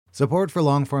Support for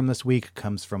Longform this week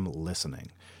comes from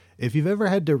listening. If you've ever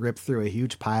had to rip through a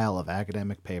huge pile of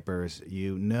academic papers,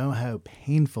 you know how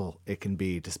painful it can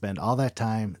be to spend all that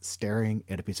time staring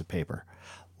at a piece of paper.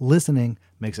 Listening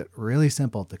makes it really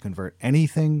simple to convert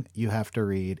anything you have to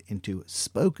read into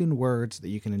spoken words that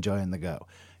you can enjoy on the go.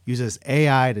 Uses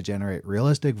AI to generate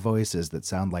realistic voices that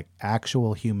sound like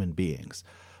actual human beings.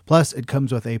 Plus, it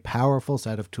comes with a powerful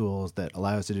set of tools that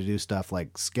allows you to do stuff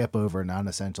like skip over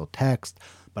non-essential text,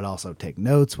 but also take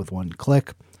notes with one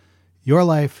click. Your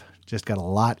life just got a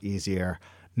lot easier.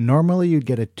 Normally, you'd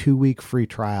get a 2-week free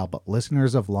trial, but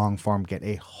listeners of Longform get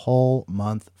a whole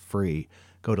month free.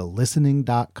 Go to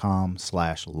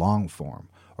listening.com/longform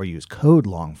or use code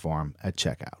longform at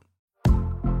checkout.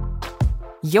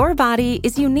 Your body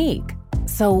is unique.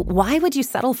 So why would you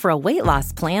settle for a weight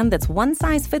loss plan that's one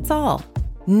size fits all?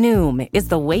 Noom is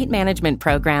the weight management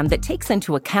program that takes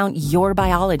into account your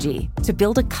biology to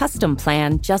build a custom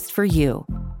plan just for you.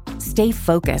 Stay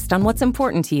focused on what's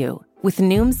important to you with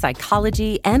Noom's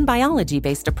psychology and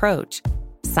biology-based approach.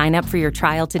 Sign up for your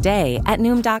trial today at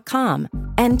Noom.com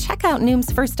and check out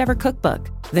Noom's first ever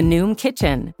cookbook, The Noom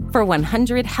Kitchen, for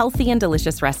 100 healthy and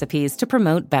delicious recipes to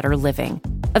promote better living.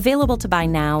 Available to buy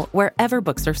now wherever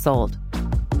books are sold.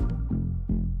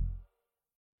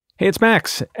 Hey, it's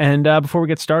Max. And before we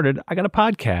get started, I got a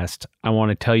podcast I want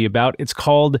to tell you about. It's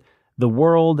called The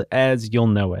World as You'll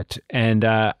Know It. And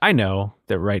I know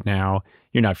that right now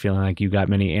you're not feeling like you got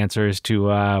many answers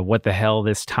to what the hell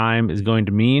this time is going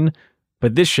to mean.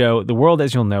 But this show, The World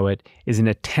as You'll Know It, is an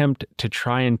attempt to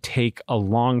try and take a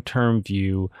long-term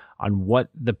view on what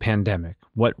the pandemic,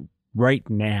 what right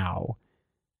now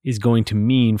is going to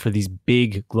mean for these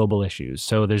big global issues.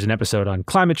 So there's an episode on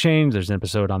climate change, there's an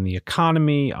episode on the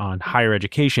economy, on higher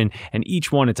education, and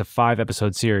each one, it's a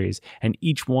 5-episode series, and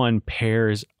each one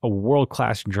pairs a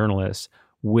world-class journalist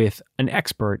with an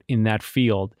expert in that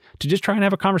field to just try and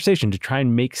have a conversation, to try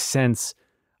and make sense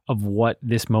of what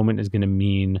this moment is going to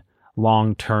mean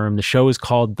long term. The show is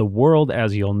called The World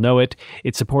as You'll Know It.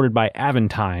 It's supported by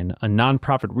Aventine, a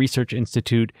nonprofit research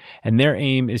institute, and their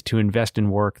aim is to invest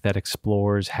in work that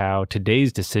explores how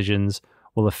today's decisions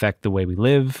will affect the way we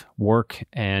live, work,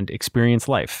 and experience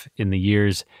life in the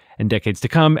years and decades to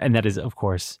come. And that is, of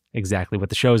course, exactly what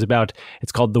the show is about.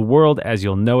 It's called The World as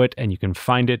You'll Know It, and you can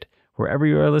find it wherever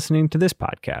you are listening to this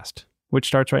podcast, which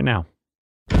starts right now.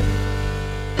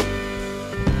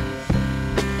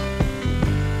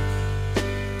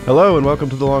 Hello and welcome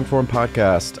to the Longform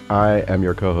Podcast. I am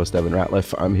your co-host, Evan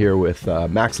Ratliff. I'm here with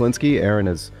Max Linsky. Aaron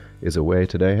is away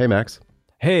today. Hey, Max.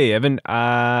 Hey, Evan.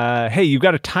 Hey, you've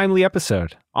got a timely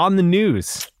episode on the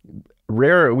news.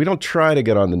 Rare. We don't try to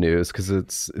get on the news because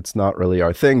it's not really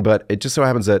our thing, but it just so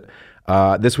happens that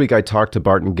this week I talked to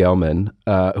Barton Gellman,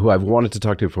 who I've wanted to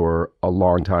talk to for a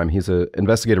long time. He's an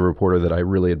investigative reporter that I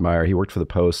really admire. He worked for the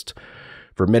Post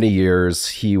for many years.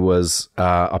 He was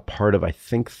a part of, I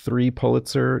think, 3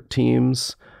 Pulitzer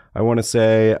teams, I want to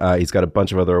say. He's got a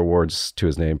bunch of other awards to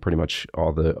his name, pretty much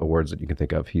all the awards that you can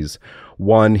think of. He's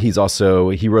won. He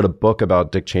wrote a book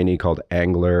about Dick Cheney called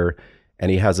Angler,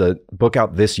 and he has a book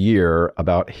out this year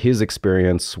about his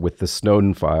experience with the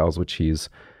Snowden files, which he's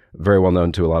very well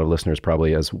known to a lot of listeners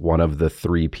probably as one of the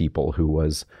 3 people who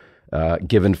was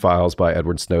given files by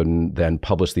Edward Snowden, then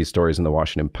published these stories in the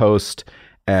Washington Post.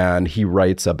 And he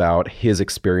writes about his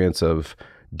experience of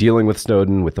dealing with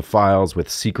Snowden, with the files, with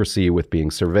secrecy, with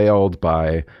being surveilled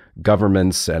by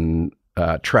governments and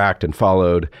tracked and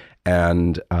followed.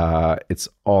 And it's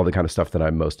all the kind of stuff that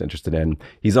I'm most interested in.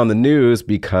 He's on the news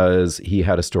because he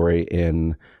had a story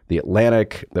in The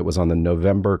Atlantic that was on the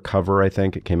November cover, I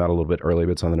think. It came out a little bit early,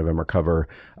 but it's on the November cover.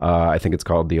 I think it's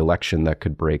called The Election That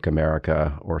Could Break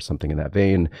America or something in that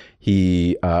vein.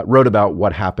 He wrote about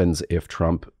what happens if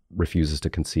Trump refuses to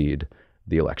concede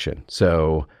the election.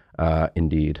 So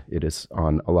indeed, it is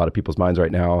on a lot of people's minds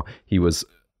right now. He was,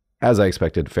 as I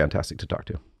expected, fantastic to talk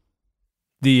to.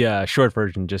 The short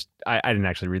version, just I didn't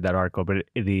actually read that article, but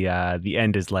the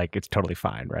end is like, it's totally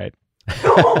fine, right?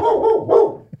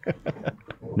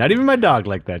 Not even my dog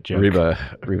liked that joke.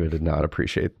 Reba did not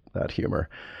appreciate that humor.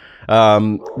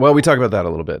 Well, we talk about that a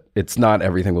little bit. It's not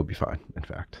everything will be fine, in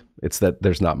fact. It's that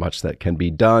there's not much that can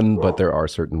be done, but there are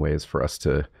certain ways for us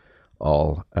to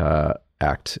all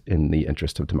act in the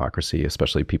interest of democracy,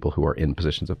 especially people who are in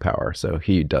positions of power. So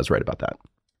he does write about that.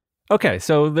 Okay,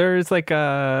 so there's like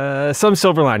some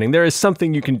silver lining. There is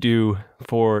something you can do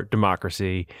for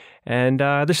democracy, and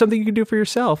there's something you can do for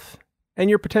yourself and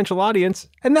your potential audience,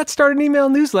 and that's start an email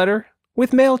newsletter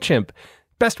with MailChimp.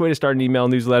 Best way to start an email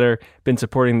newsletter. Been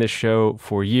supporting this show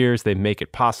for years. They make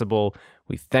it possible.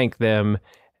 We thank them.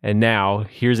 And now,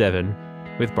 here's Evan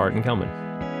with Barton Gellman.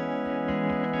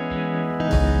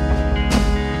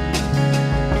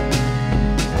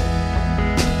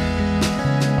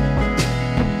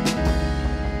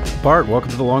 Bart, welcome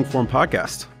to the Long Form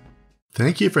Podcast.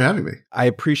 Thank you for having me. I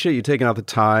appreciate you taking out the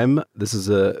time. This is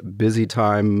a busy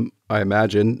time, I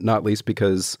imagine, not least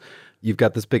because you've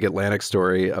got this big Atlantic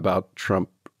story about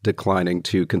Trump declining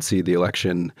to concede the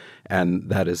election, and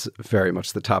that is very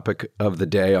much the topic of the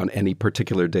day on any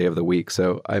particular day of the week.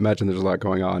 So I imagine there's a lot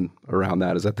going on around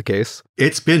that. Is that the case?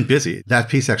 It's been busy. That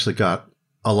piece actually got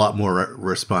a lot more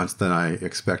response than I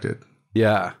expected.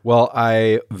 Yeah. Well,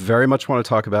 I very much want to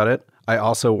talk about it. I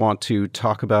also want to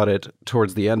talk about it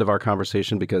towards the end of our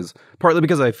conversation partly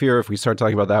because I fear if we start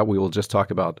talking about that, we will just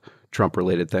talk about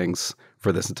Trump-related things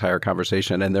for this entire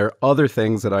conversation. And there are other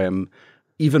things that I am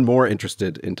even more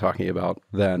interested in talking about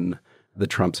than the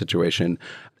Trump situation.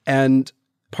 And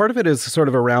part of it is sort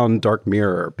of around Dark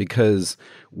Mirror, because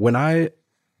when I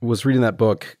was reading that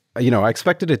book, I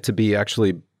expected it to be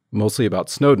actually mostly about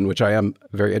Snowden, which I am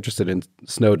very interested in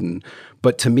Snowden.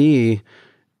 But to me,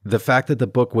 the fact that the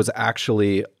book was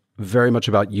actually very much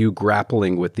about you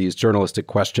grappling with these journalistic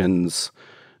questions,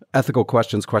 ethical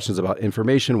questions, questions about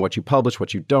information, what you publish,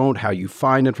 what you don't, how you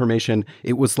find information.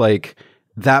 It was like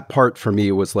that part for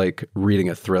me was like reading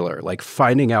a thriller, like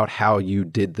finding out how you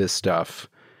did this stuff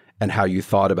and how you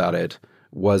thought about it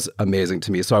was amazing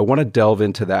to me. So I want to delve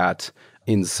into that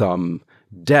in some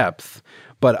depth,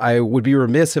 but I would be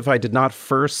remiss if I did not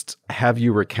first have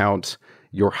you recount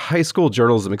your high school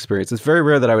journalism experience. It's very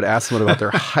rare that I would ask someone about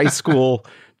their high school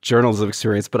journalism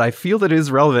experience, but I feel that it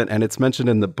is relevant and it's mentioned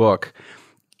in the book.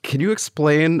 Can you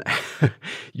explain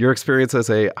your experience as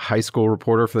a high school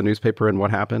reporter for the newspaper and what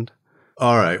happened?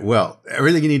 All right. Well,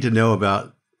 everything you need to know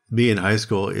about me in high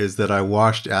school is that I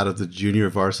washed out of the junior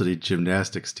varsity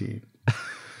gymnastics team.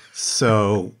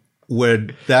 So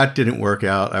when that didn't work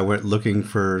out, I went looking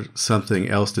for something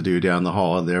else to do down the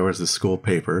hall, and there was the school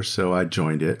paper. So I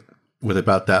joined it with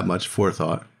about that much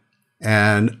forethought.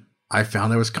 And I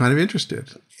found I was kind of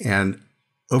interested. And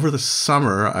over the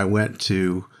summer, I went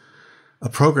to a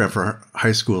program for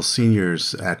high school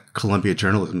seniors at Columbia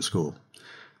Journalism School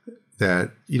that,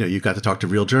 you got to talk to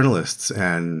real journalists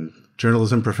and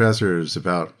journalism professors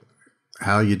about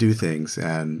how you do things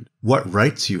and what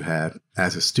rights you had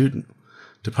as a student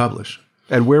to publish.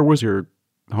 And where was your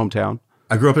hometown?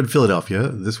 I grew up in Philadelphia.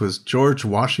 This was George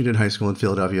Washington High School in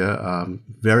Philadelphia,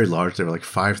 very large. There were like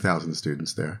 5,000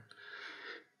 students there.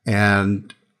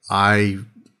 And I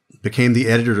became the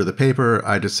editor of the paper.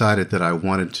 I decided that I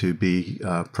wanted to be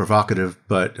provocative,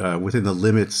 but within the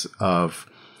limits of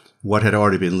what had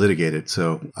already been litigated.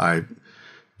 So I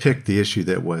picked the issue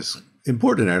that was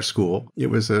important in our school. It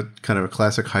was a kind of a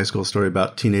classic high school story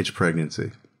about teenage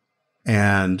pregnancy.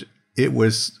 And it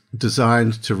was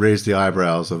designed to raise the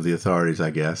eyebrows of the authorities, I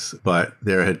guess. But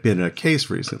there had been a case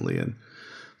recently in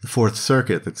the Fourth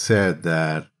Circuit that said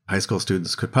that high school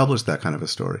students could publish that kind of a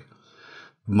story.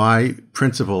 My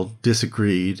principal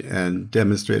disagreed and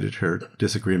demonstrated her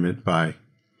disagreement by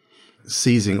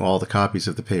seizing all the copies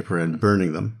of the paper and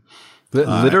burning them.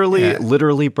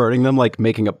 Literally burning them, like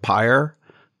making a pyre?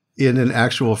 In an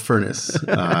actual furnace.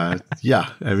 Yeah.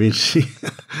 I mean,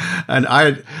 and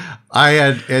I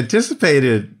had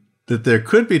anticipated that there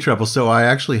could be trouble. So I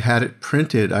actually had it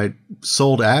printed. I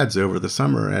sold ads over the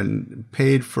summer and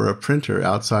paid for a printer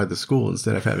outside the school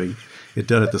instead of having it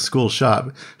done at the school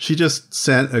shop. She just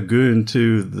sent a goon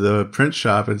to the print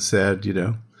shop and said,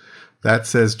 that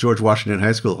says George Washington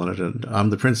High School on it, and I'm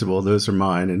the principal. Those are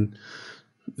mine. And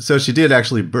so she did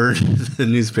actually burn the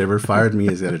newspaper, fired me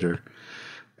as editor,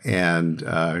 and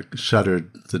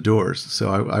shuttered the doors.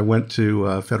 So I went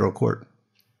to federal court.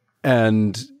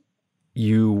 And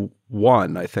you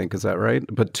won, I think. Is that right?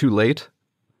 But too late?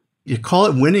 You call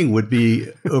it winning would be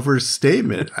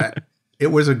overstatement. It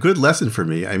was a good lesson for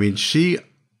me. I mean, she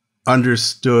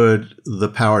understood the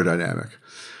power dynamic.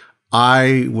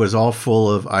 I was all full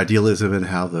of idealism and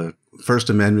how the First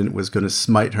Amendment was going to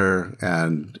smite her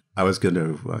and I was going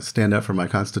to stand up for my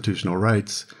constitutional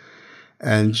rights.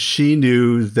 And she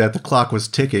knew that the clock was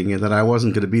ticking and that I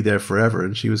wasn't going to be there forever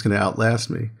and she was going to outlast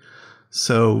me.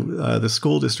 So the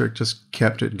school district just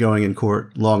kept it going in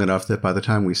court long enough that by the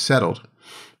time we settled,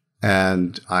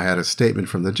 and I had a statement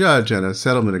from the judge and a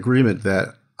settlement agreement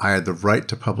that I had the right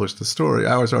to publish the story.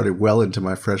 I was already well into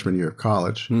my freshman year of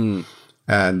college.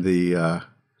 And the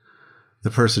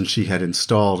person she had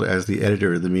installed as the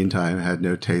editor in the meantime had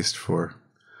no taste for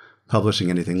publishing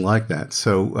anything like that.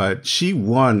 So she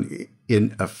won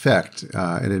in effect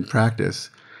and in practice.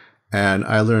 And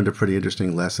I learned a pretty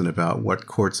interesting lesson about what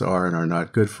courts are and are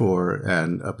not good for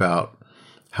and about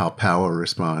how power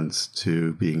responds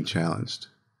to being challenged.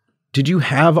 Did you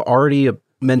have already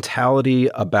mentality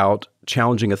about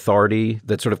challenging authority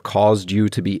that sort of caused you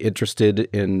to be interested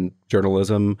in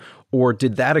journalism? Or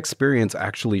did that experience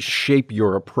actually shape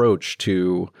your approach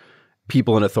to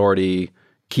people in authority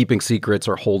keeping secrets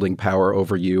or holding power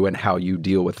over you and how you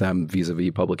deal with them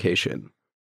vis-a-vis publication?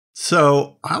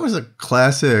 So I was a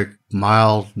classic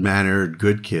mild-mannered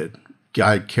good kid.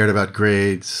 I cared about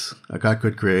grades. I got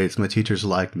good grades. My teachers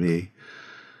liked me.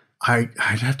 I'd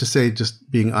have to say,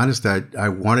 just being honest, I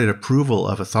wanted approval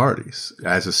of authorities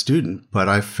as a student, but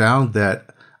I found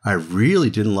that I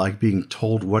really didn't like being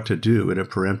told what to do in a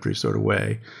peremptory sort of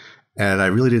way. And I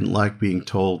really didn't like being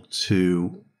told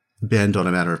to bend on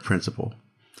a matter of principle.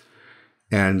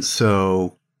 And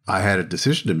so I had a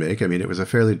decision to make. I mean, it was a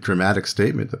fairly dramatic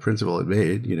statement the principal had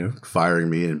made, firing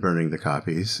me and burning the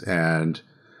copies. And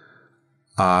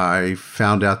I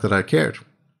found out that I cared.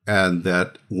 And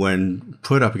that when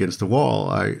put up against the wall,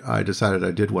 I decided I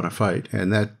did want to fight.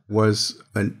 And that was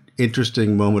an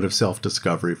interesting moment of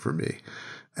self-discovery for me.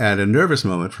 And a nervous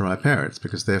moment for my parents,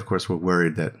 because they, of course, were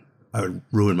worried that I would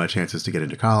ruin my chances to get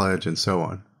into college and so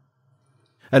on.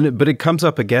 But it comes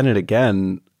up again and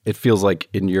again. It feels like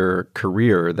in your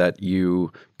career that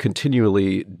you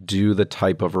continually do the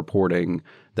type of reporting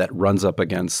that runs up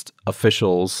against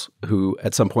officials who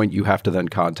at some point you have to then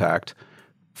contact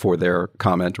for their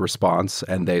comment response,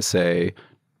 and they say,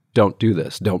 don't do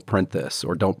this, don't print this,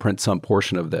 or don't print some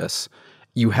portion of this.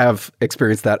 You have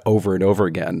experienced that over and over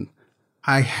again.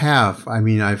 I have. I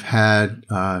mean, I've had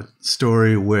a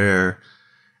story where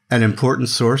an important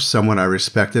source, someone I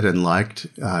respected and liked,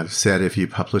 said, if you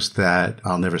publish that,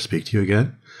 I'll never speak to you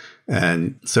again.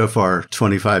 And so far,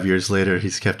 25 years later,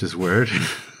 he's kept his word.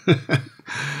 But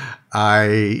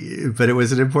it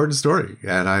was an important story.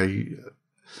 And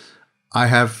I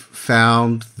have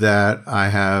found that I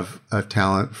have a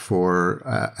talent for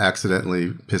accidentally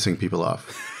pissing people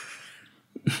off.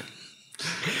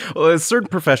 Well, there's certain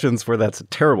professions where that's a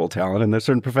terrible talent, and there's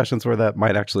certain professions where that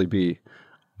might actually be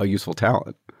a useful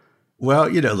talent. Well,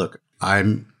 look,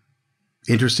 I'm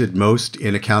interested most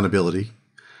in accountability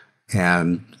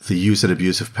and the use and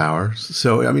abuse of power.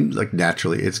 So, I mean, like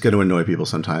naturally, it's going to annoy people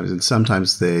sometimes, and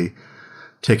sometimes they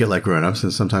take it like grown-ups,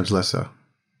 and sometimes less so.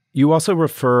 You also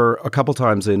refer a couple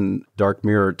times in Dark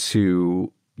Mirror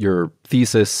to your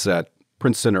thesis at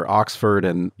Princeton or Oxford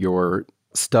and your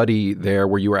study there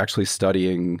where you were actually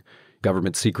studying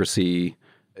government secrecy.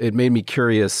 It made me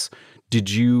curious, did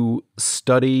you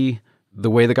study the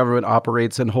way the government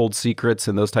operates and holds secrets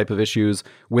and those type of issues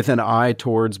with an eye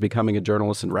towards becoming a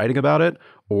journalist and writing about it?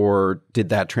 Or did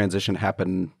that transition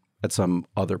happen at some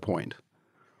other point?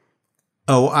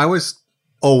 Oh, I was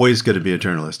always going to be a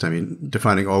journalist. I mean,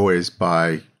 defining always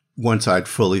by once I'd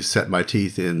fully set my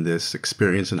teeth in this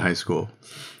experience in high school,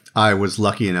 I was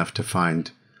lucky enough to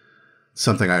find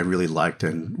something I really liked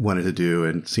and wanted to do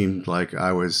and seemed like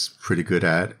I was pretty good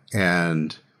at.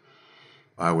 And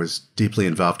I was deeply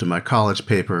involved in my college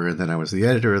paper, and then I was the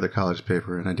editor of the college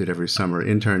paper, and I did every summer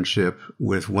internship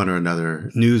with one or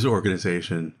another news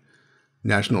organization,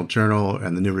 National Journal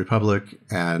and the New Republic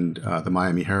and the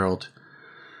Miami Herald.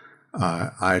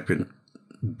 I'd been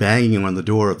banging on the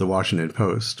door of the Washington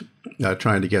Post,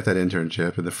 trying to get that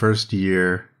internship. In the first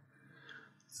year,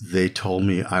 they told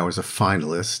me I was a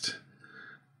finalist.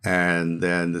 And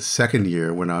then the second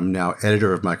year, when I'm now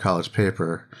editor of my college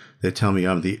paper, they tell me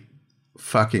I'm the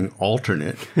fucking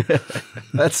alternate.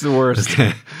 That's the worst.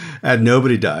 And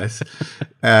nobody dies.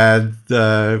 And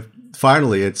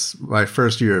finally, it's my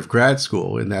first year of grad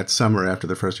school. In that summer after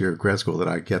the first year of grad school that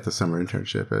I get the summer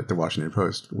internship at the Washington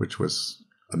Post, which was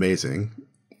amazing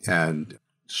and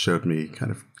showed me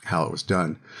kind of how it was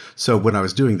done. So when I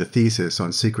was doing the thesis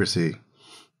on secrecy,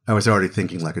 I was already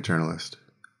thinking like a journalist.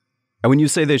 And when you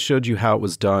say they showed you how it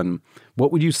was done,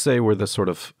 what would you say were the sort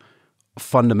of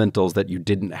fundamentals that you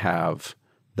didn't have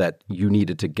that you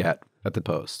needed to get at the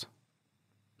Post?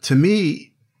 To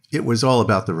me, it was all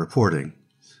about the reporting,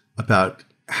 about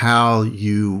how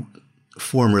you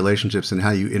form relationships and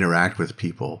how you interact with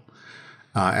people.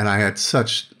 And I had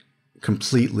such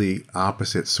completely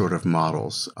opposite sort of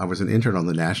models. I was an intern on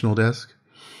the national desk.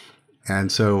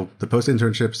 And so the Post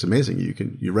internship is amazing.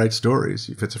 You write stories.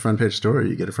 If it's a front page story,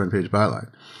 you get a front page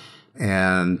byline.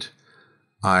 And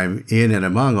I'm in and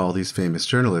among all these famous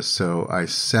journalists. So I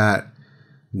sat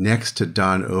next to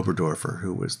Don Oberdorfer,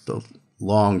 who was the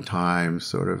longtime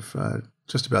sort of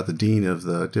just about the dean of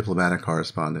the diplomatic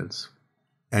correspondence.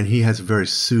 And he has a very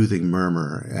soothing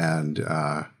murmur and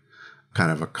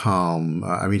kind of a calm,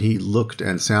 he looked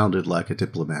and sounded like a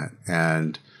diplomat.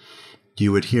 And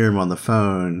you would hear him on the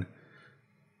phone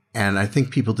And I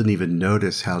think people didn't even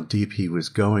notice how deep he was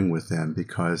going with them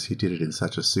because he did it in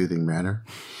such a soothing manner.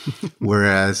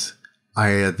 Whereas I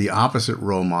had the opposite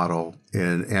role model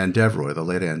in Ann Devroy, the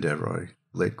late Ann Devroy,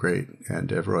 late great Ann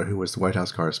Devroy, who was the White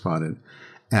House correspondent,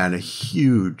 and a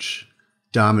huge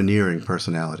domineering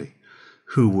personality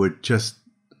who would just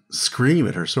scream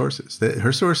at her sources.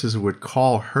 Her sources would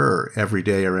call her every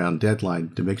day around deadline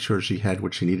to make sure she had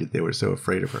what she needed. They were so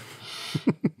afraid of her.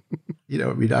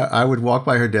 I would walk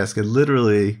by her desk and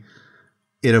literally,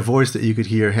 in a voice that you could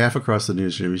hear half across the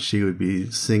newsroom, she would be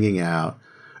singing out,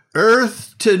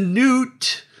 "Earth to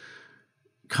Newt,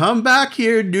 come back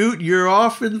here, Newt. You're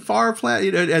off in far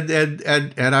planet."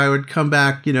 And I would come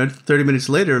back, 30 minutes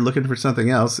later looking for something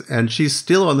else, and she's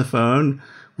still on the phone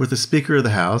with the Speaker of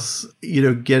the House,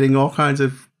 getting all kinds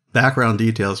of background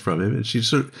details from him.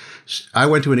 And I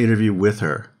went to an interview with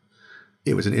her.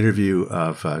 It was an interview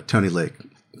of Tony Lake,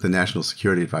 the National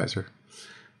Security Advisor.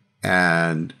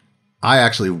 And I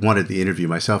actually wanted the interview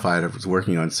myself. I was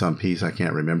working on some piece, I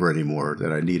can't remember anymore,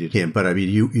 that I needed him. But I mean,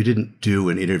 you didn't do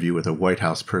an interview with a White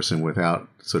House person without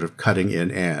sort of cutting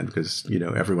in Anne, because,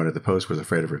 everyone at the Post was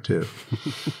afraid of her too.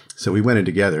 So we went in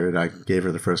together and I gave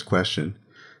her the first question.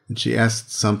 And she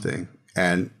asked something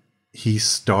and he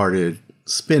started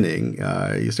spinning.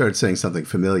 He started saying something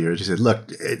familiar. She said,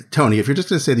 "Look, Tony, if you're just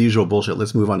going to say the usual bullshit,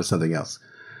 let's move on to something else."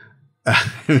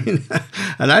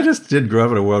 And I just didn't grow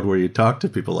up in a world where you talk to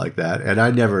people like that. And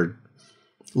I never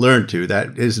learned to.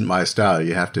 That isn't my style.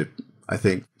 You have to, I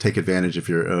think, take advantage of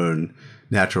your own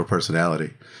natural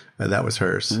personality. And that was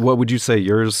hers. What would you say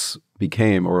yours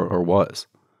became or was?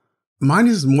 Mine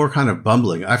is more kind of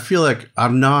bumbling. I feel like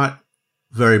I'm not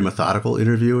a very methodical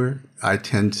interviewer. I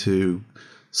tend to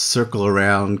circle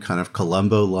around kind of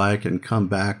Columbo-like and come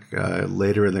back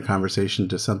later in the conversation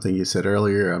to something you said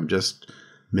earlier. I'm just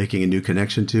making a new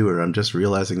connection to, or I'm just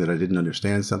realizing that I didn't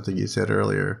understand something you said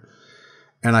earlier.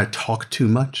 And I talk too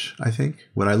much, I think.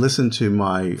 When I listen to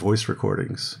my voice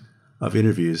recordings of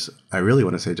interviews, I really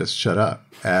want to say, just shut up.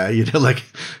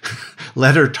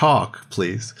 Let her talk,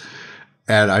 please.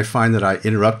 And I find that I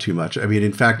interrupt too much. I mean,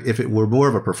 in fact, if it were more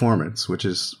of a performance, which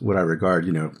is what I regard,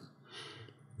 a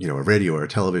radio or a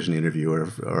television interview or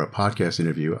a podcast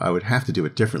interview, I would have to do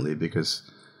it differently because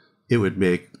it would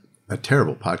make a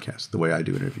terrible podcast the way I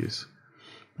do interviews.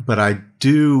 But I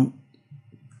do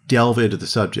delve into the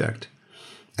subject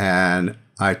and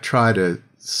I try to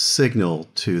signal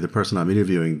to the person I'm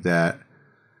interviewing that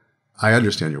I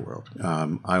understand your world.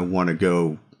 I want to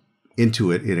go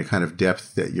into it in a kind of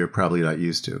depth that you're probably not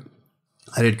used to.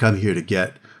 I didn't come here to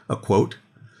get a quote.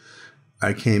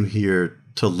 I came here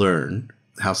to learn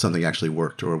how something actually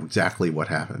worked or exactly what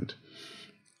happened.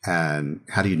 And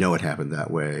how do you know it happened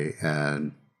that way?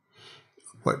 And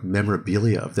what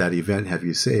memorabilia of that event have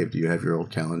you saved? Do you have your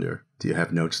old calendar? Do you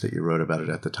have notes that you wrote about it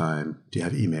at the time? Do you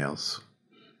have emails?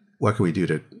 What can we do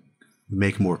to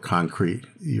make more concrete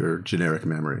your generic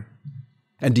memory?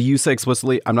 And do you say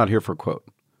explicitly, "I'm not here for a quote"?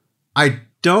 I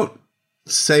don't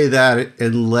say that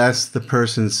unless the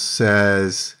person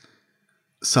says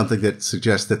something that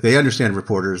suggests that they understand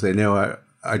reporters. They know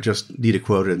I just need a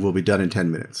quote and we'll be done in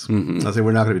 10 minutes. Mm-hmm. I'll say,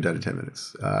 "We're not going to be done in 10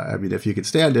 minutes. If you could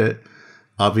stand it,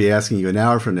 I'll be asking you an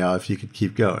hour from now if you could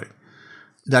keep going."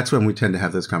 That's when we tend to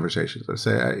have those conversations. I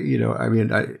say,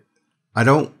 I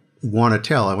don't want to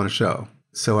tell, I want to show.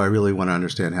 So I really want to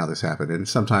understand how this happened. And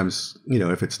sometimes,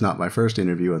 if it's not my first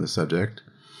interview on the subject,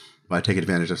 I take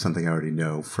advantage of something I already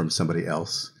know from somebody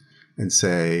else and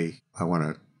say, I want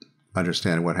to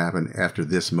understand what happened after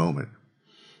this moment.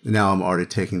 And now I'm already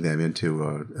taking them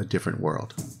into a different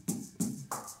world.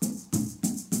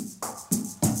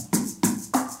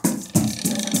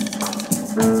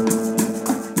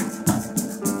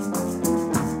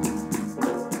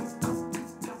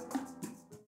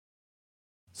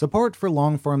 Support for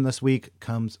Longform this week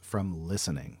comes from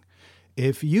listening.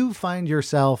 If you find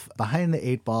yourself behind the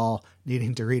eight ball,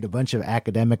 needing to read a bunch of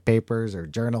academic papers or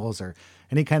journals or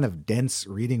any kind of dense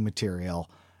reading material,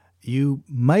 you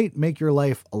might make your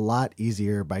life a lot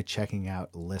easier by checking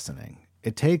out listening.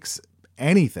 It takes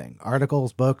anything,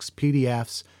 articles, books,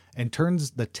 PDFs, and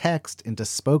turns the text into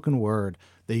spoken word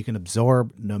that you can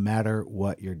absorb no matter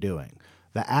what you're doing.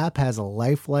 The app has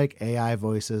lifelike AI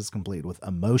voices complete with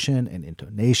emotion and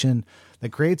intonation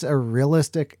that creates a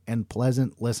realistic and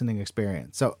pleasant listening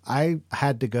experience. So I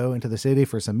had to go into the city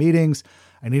for some meetings.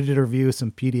 I needed to review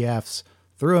some PDFs,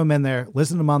 threw them in there,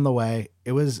 listened to them on the way.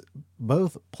 It was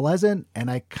both pleasant and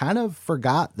I kind of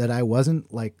forgot that I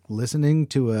wasn't listening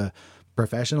to a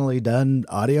professionally done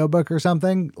audiobook or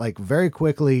something. Very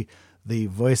quickly, The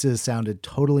voices sounded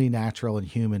totally natural and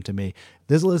human to me.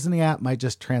 This listening app might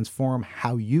just transform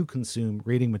how you consume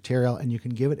reading material, and you can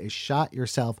give it a shot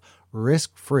yourself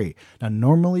risk-free. Now,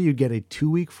 normally you get a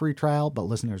 2-week free trial, but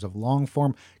listeners of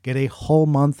Longform get a whole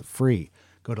month free.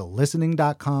 Go to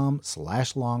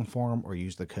listening.com/longform or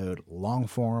use the code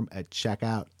longform at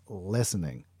checkout.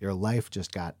 Listening. Your life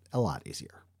just got a lot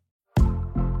easier.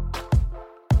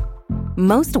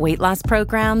 Most weight loss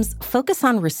programs focus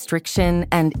on restriction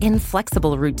and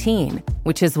inflexible routine,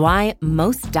 which is why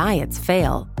most diets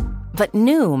fail. But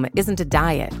Noom isn't a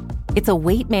diet. It's a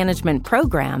weight management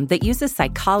program that uses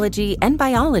psychology and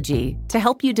biology to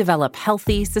help you develop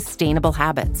healthy, sustainable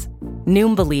habits.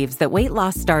 Noom believes that weight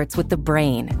loss starts with the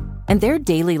brain, and their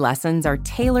daily lessons are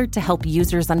tailored to help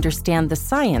users understand the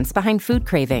science behind food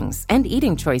cravings and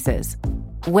eating choices.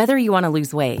 Whether you want to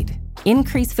lose weight,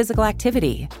 increase physical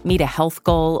activity, meet a health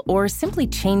goal, or simply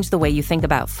change the way you think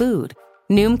about food,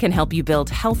 Noom can help you build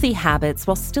healthy habits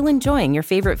while still enjoying your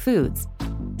favorite foods.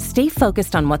 Stay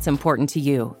focused on what's important to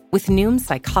you with Noom's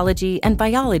psychology and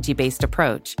biology-based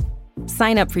approach.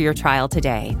 Sign up for your trial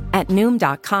today at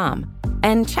Noom.com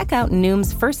and check out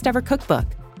Noom's first ever cookbook,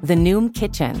 The Noom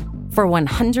Kitchen, for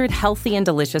 100 healthy and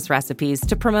delicious recipes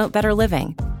to promote better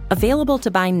living. Available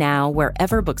to buy now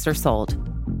wherever books are sold.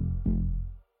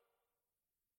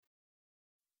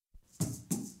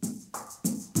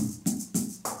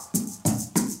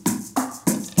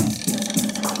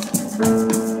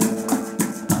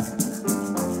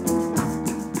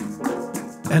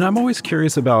 And I'm always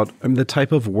curious about the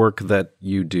type of work that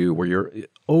you do where you're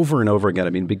over and over again. I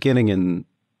mean, beginning in,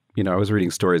 I was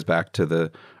reading stories back to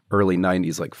the early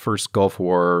 90s, like first Gulf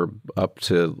War up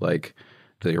to like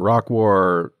the Iraq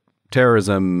War,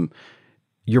 terrorism.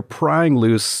 You're prying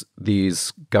loose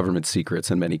these government secrets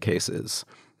in many cases.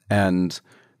 And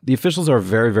the officials are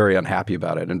very, very unhappy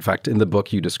about it. In fact, in the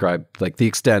book, you describe like the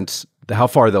extent, how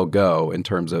far they'll go in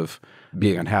terms of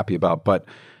being unhappy about.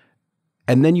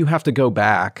 And then you have to go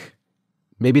back,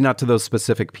 maybe not to those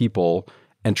specific people,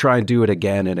 and try and do it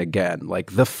again and again.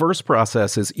 Like the first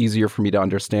process is easier for me to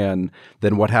understand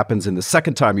than what happens in the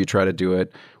second time you try to do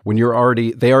it when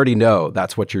they already know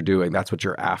that's what you're doing, that's what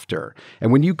you're after.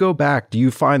 And when you go back, do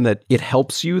you find that it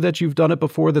helps you that you've done it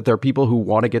before, that there are people who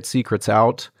want to get secrets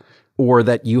out, or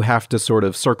that you have to sort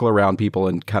of circle around people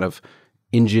and kind of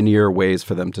engineer ways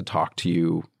for them to talk to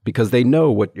you because they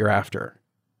know what you're after?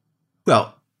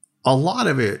 Well, a lot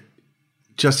of it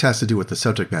just has to do with the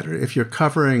subject matter. If you're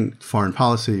covering foreign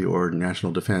policy or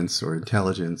national defense or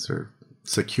intelligence or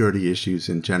security issues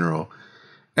in general,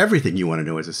 everything you want to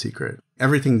know is a secret.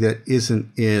 Everything that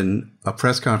isn't in a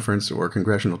press conference or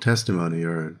congressional testimony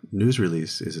or a news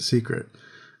release is a secret.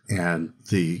 And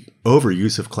the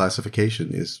overuse of classification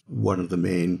is one of the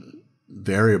main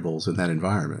variables in that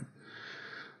environment.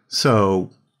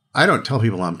 So I don't tell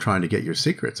people I'm trying to get your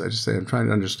secrets. I just say I'm trying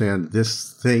to understand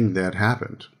this thing that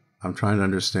happened. I'm trying to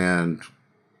understand,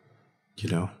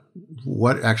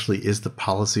 what actually is the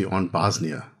policy on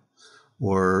Bosnia,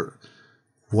 or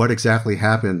what exactly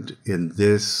happened in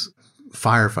this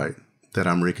firefight that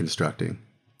I'm reconstructing,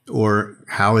 or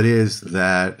how it is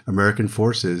that American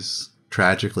forces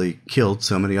tragically killed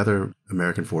so many other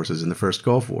American forces in the first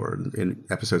Gulf War in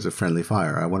episodes of Friendly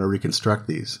Fire. I want to reconstruct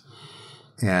these.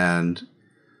 And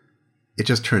it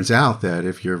just turns out that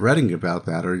if you're writing about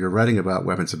that, or you're writing about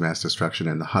weapons of mass destruction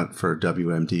and the hunt for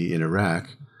WMD in Iraq,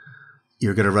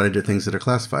 you're going to run into things that are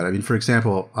classified. I mean, for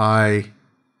example, I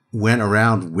went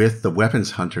around with the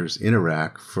weapons hunters in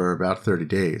Iraq for about 30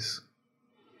 days.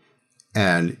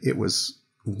 And it was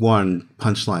one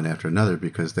punchline after another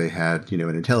because they had,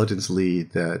 an intelligence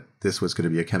lead that this was going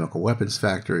to be a chemical weapons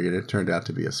factory, and it turned out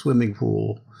to be a swimming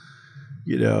pool,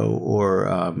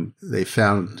 or they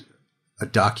found a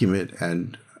document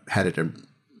and had it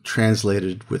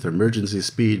translated with emergency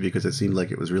speed because it seemed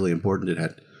like it was really important. It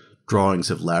had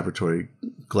drawings of laboratory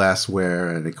glassware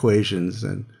and equations,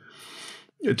 and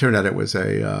it turned out it was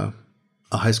a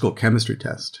high school chemistry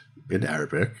test in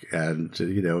Arabic, and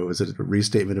it was a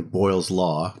restatement of Boyle's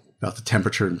law about the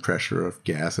temperature and pressure of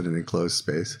gas in an enclosed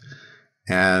space.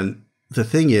 And the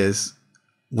thing is,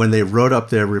 when they wrote up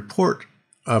their report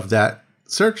of that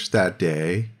search that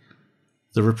day,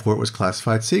 the report was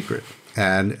classified secret.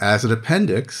 And as an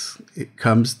appendix, it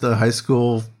comes the high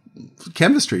school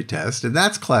chemistry test, and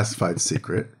that's classified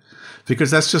secret because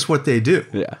that's just what they do.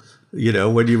 Yeah.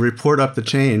 When you report up the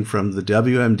chain from the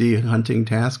WMD hunting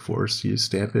task force, you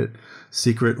stamp it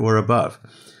secret or above.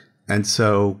 And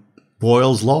so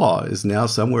Boyle's law is now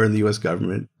somewhere in the U.S.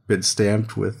 government been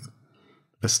stamped with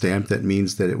a stamp that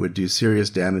means that it would do serious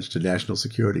damage to national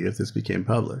security if this became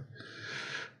public.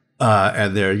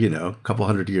 And they're, a couple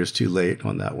hundred years too late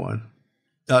on that one.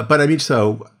 But I mean,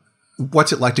 so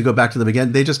what's it like to go back to them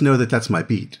again? They just know that that's my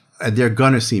beat. And they're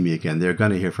going to see me again. They're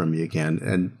going to hear from me again.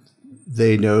 And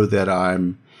they know that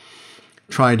I'm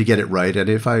trying to get it right. And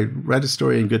if I write a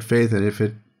story in good faith, and if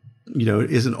it,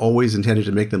 isn't always intended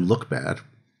to make them look bad,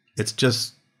 it's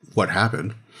just what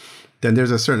happened, then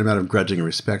there's a certain amount of grudging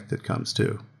respect that comes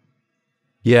too.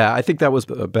 Yeah, I think that was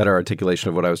a better articulation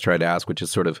of what I was trying to ask, which is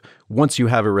sort of once you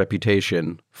have a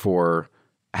reputation for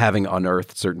having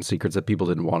unearthed certain secrets that people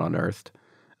didn't want unearthed,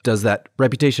 does that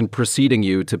reputation preceding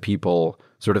you to people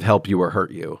sort of help you or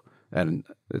hurt you? And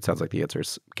it sounds like the answer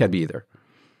can be either.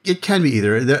 It can be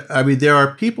either. There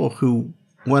are people who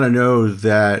want to know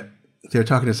that they're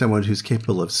talking to someone who's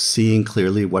capable of seeing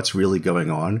clearly what's really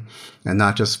going on and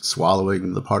not just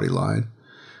swallowing the party line.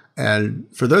 And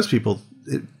for those people,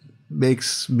 it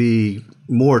makes me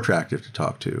more attractive to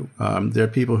talk to. There are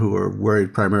people who are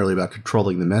worried primarily about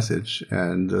controlling the message,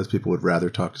 and those people would rather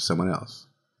talk to someone else.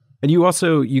 And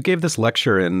you gave this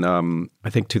lecture in, I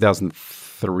think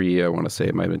 2003, I want to say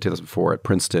it might have been 2004 at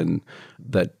Princeton,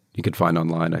 that you could find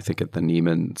online, I think at the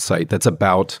Neiman site, that's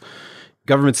about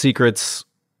government secrets,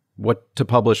 what to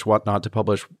publish, what not to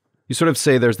publish. You sort of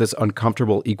say there's this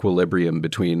uncomfortable equilibrium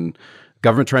between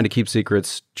government trying to keep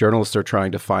secrets, journalists are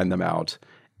trying to find them out.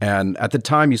 And at the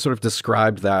time, you sort of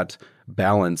described that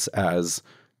balance as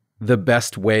the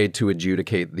best way to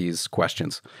adjudicate these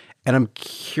questions. And I'm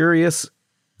curious,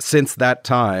 since that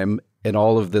time and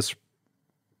all of this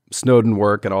Snowden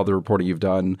work and all the reporting you've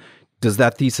done, does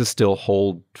that thesis still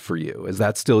hold for you? Is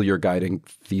that still your guiding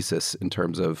thesis in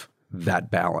terms of that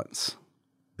balance?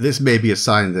 This may be a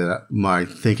sign that my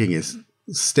thinking is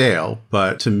stale,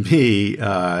 but to me,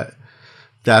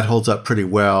 that holds up pretty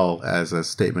well as a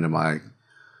statement of my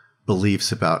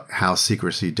beliefs about how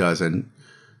secrecy does and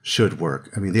should work.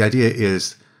 I mean, the idea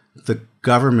is the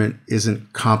government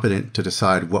isn't competent to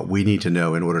decide what we need to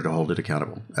know in order to hold it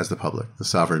accountable as the public, the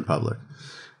sovereign public.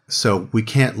 So we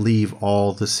can't leave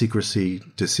all the secrecy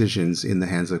decisions in the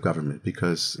hands of government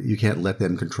because you can't let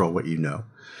them control what you know.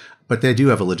 But they do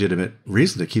have a legitimate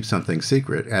reason to keep something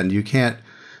secret. And you can't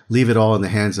leave it all in the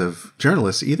hands of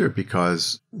journalists either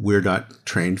because we're not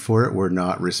trained for it. We're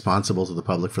not responsible to the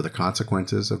public for the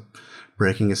consequences of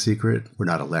breaking a secret. We're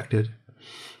not elected.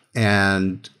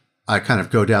 And I kind of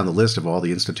go down the list of all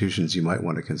the institutions you might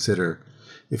want to consider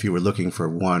if you were looking for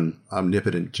one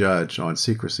omnipotent judge on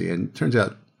secrecy. And it turns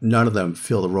out none of them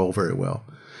fill the role very well.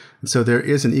 And so there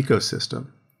is an ecosystem.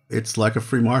 It's like a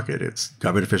free market. It's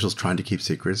government officials trying to keep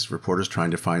secrets, reporters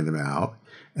trying to find them out,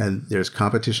 and there's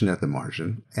competition at the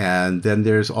margin. And then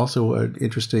there's also an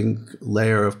interesting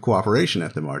layer of cooperation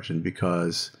at the margin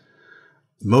because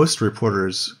most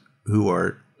reporters who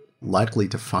are likely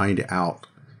to find out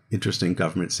interesting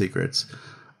government secrets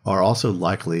are also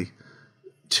likely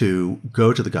to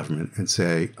go to the government and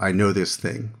say, I know this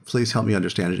thing. Please help me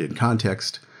understand it in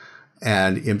context.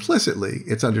 And implicitly,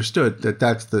 it's understood that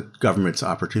that's the government's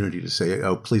opportunity to say,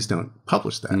 oh, please don't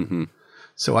publish that. Mm-hmm.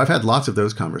 So I've had lots of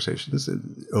those conversations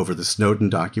over the Snowden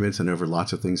documents and over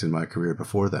lots of things in my career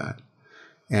before that.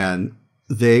 And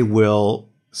they will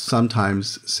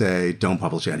sometimes say, don't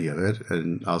publish any of it.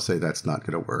 And I'll say, that's not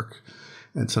going to work.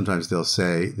 And sometimes they'll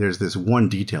say, there's this one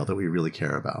detail that we really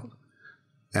care about.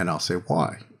 And I'll say,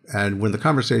 why? And when the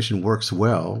conversation works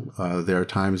well, there are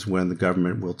times when the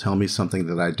government will tell me something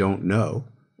that I don't know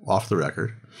off the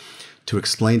record to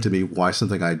explain to me why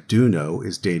something I do know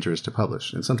is dangerous to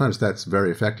publish. And sometimes that's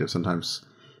very effective. Sometimes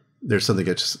there's something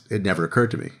that it never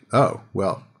occurred to me. Oh,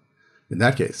 well, in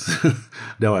that case,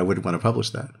 no, I wouldn't want to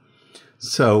publish that.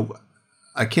 So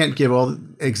I can't give all the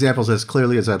examples as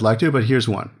clearly as I'd like to, but here's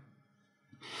one.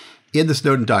 In the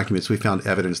Snowden documents, we found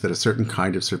evidence that a certain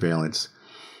kind of surveillance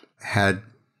had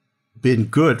been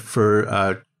good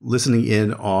for listening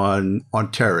in on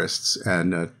terrorists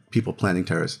and people planning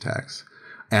terrorist attacks.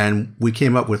 And we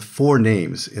came up with 4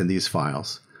 names in these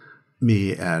files,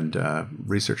 me and a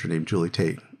researcher named Julie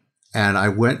Tate. And I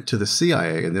went to the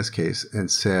CIA in this case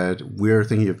and said, we're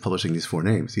thinking of publishing these 4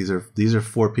 names. These are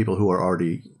 4 people who are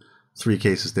already 3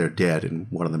 cases, they're dead, and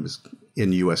one of them is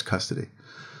in U.S. custody.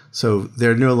 So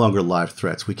they're no longer live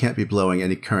threats. We can't be blowing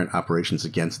any current operations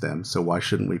against them. So why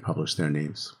shouldn't we publish their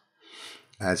names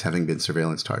as having been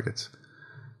surveillance targets?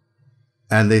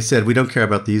 And they said, we don't care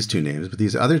about these 2 names, but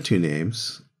these other 2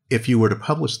 names, if you were to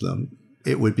publish them,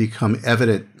 it would become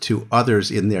evident to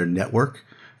others in their network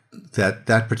that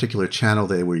that particular channel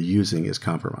they were using is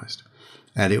compromised.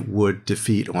 And it would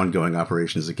defeat ongoing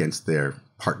operations against their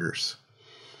partners.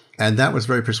 And that was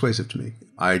very persuasive to me.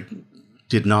 I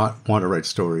did not want to write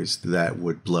stories that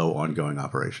would blow ongoing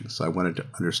operations. So I wanted to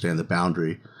understand the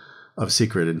boundary of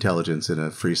secret intelligence in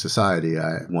a free society.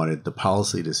 I wanted the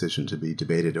policy decision to be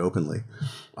debated openly.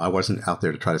 I wasn't out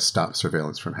there to try to stop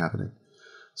surveillance from happening.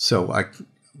 So I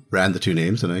ran the two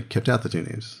names and I kept out the two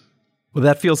names. Well,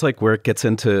 that feels like where it gets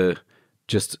into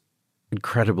just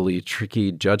incredibly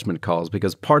tricky judgment calls,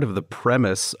 because part of the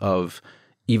premise of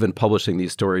even publishing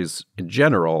these stories in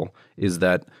general is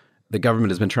that the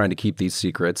government has been trying to keep these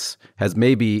secrets, has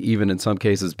maybe even in some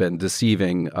cases been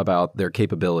deceiving about their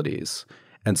capabilities.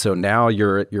 And so now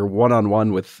you're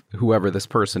one-on-one with whoever this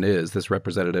person is, this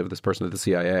representative, this person at the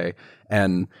CIA,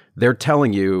 and they're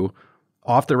telling you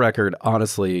off the record,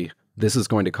 honestly, this is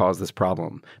going to cause this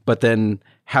problem. But then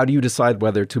how do you decide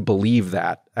whether to believe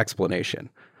that explanation?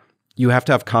 You have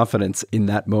to have confidence in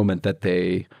that moment that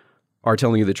they are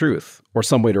telling you the truth or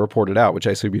some way to report it out, which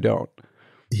I assume you don't.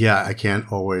 Yeah, I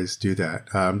can't always do that.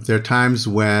 There are times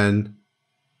when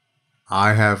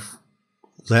I have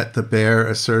let the bare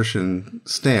assertion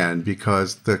stand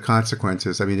because the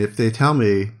consequences, I mean, if they tell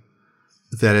me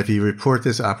that if you report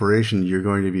this operation, you're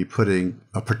going to be putting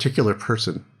a particular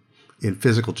person in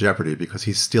physical jeopardy because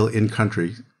he's still in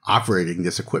country operating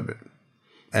this equipment.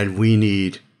 And we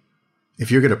need,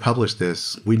 if you're going to publish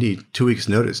this, we need 2 weeks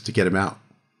notice to get him out.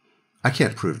 I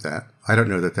can't prove that. I don't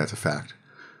know that that's a fact.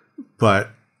 But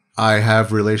I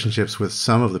have relationships with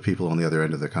some of the people on the other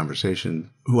end of the conversation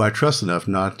who I trust enough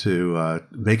not to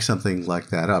make something like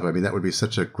that up. I mean, that would be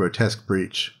such a grotesque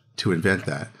breach to invent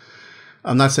that.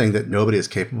 I'm not saying that nobody is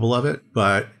capable of it,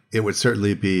 but it would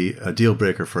certainly be a deal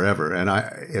breaker forever. And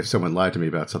if someone lied to me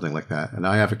about something like that, and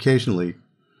I have occasionally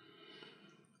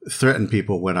threatened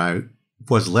people when I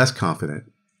was less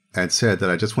confident and said that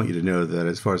I just want you to know that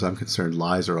as far as I'm concerned,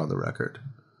 lies are on the record.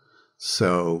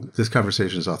 So this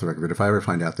conversation is off the record. But if I ever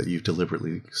find out that you've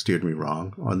deliberately steered me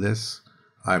wrong on this,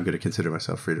 I'm going to consider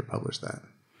myself free to publish that.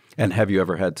 And have you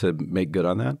ever had to make good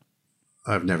on that?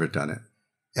 I've never done it.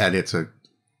 And it's a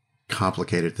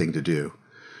complicated thing to do.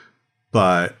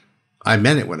 But I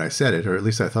meant it when I said it, or at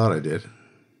least I thought I did.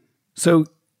 So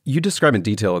you describe in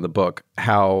detail in the book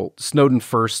how Snowden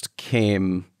first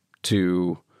came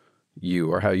to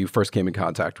you, or how you first came in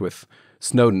contact with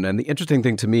Snowden. And the interesting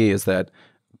thing to me is that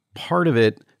part of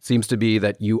it seems to be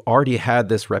that you already had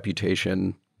this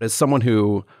reputation as someone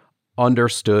who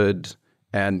understood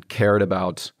and cared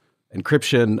about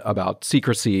encryption, about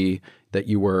secrecy, that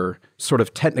you were sort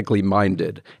of technically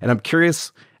minded. And I'm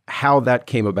curious how that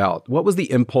came about. What was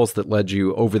the impulse that led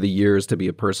you over the years to be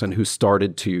a person who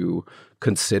started to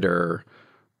consider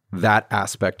that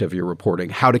aspect of your reporting,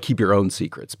 how to keep your own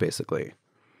secrets, basically?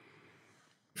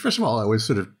 First of all, I was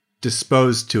sort of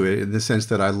disposed to it in the sense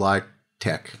that I like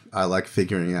tech. I like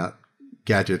figuring out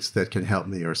gadgets that can help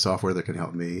me or software that can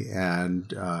help me.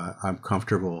 And I'm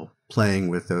comfortable playing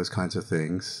with those kinds of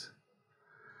things.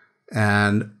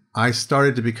 And I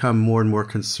started to become more and more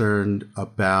concerned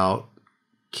about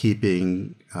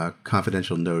keeping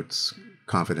confidential notes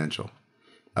confidential.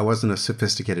 I wasn't a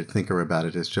sophisticated thinker about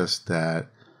it. It's just that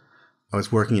I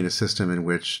was working in a system in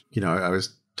which, I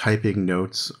was typing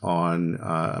notes on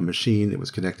a machine that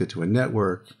was connected to a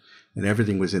network, and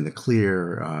everything was in the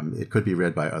clear. It could be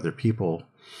read by other people.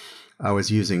 I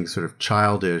was using sort of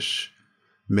childish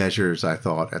measures, I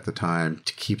thought, at the time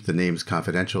to keep the names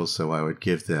confidential. So I would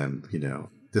give them,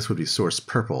 this would be source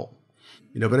purple.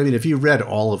 But I mean, if you read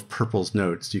all of Purple's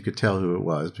notes, you could tell who it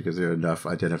was because there are enough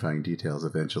identifying details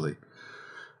eventually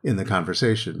in the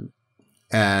conversation.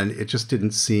 And it just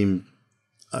didn't seem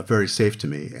very safe to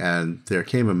me. And there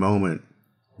came a moment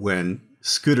when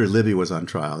Scooter Libby was on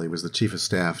trial. He was the chief of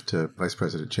staff to Vice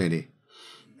President Cheney.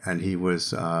 And he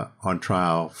was on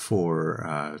trial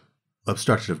for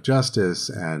obstruction of justice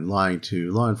and lying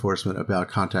to law enforcement about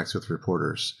contacts with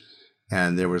reporters.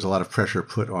 And there was a lot of pressure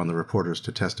put on the reporters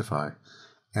to testify.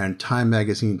 And Time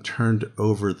magazine turned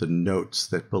over the notes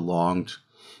that belonged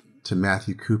to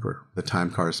Matthew Cooper, the Time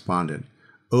correspondent,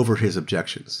 over his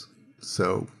objections.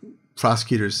 So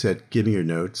prosecutors said, give me your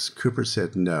notes. Cooper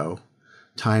said no.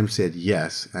 Time said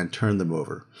yes and turned them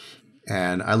over.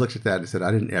 And I looked at that and said,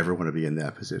 I didn't ever want to be in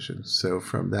that position. So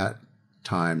from that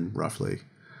time, roughly,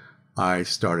 I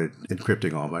started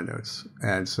encrypting all my notes.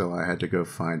 And so I had to go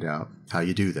find out how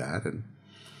you do that. And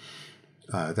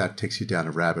that takes you down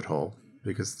a rabbit hole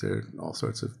because there are all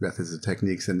sorts of methods and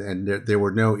techniques. And there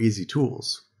were no easy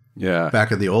tools. Yeah.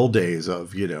 Back in the old days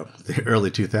of, the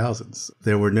early 2000s,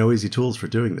 there were no easy tools for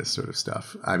doing this sort of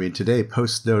stuff. I mean, today,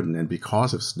 post Snowden and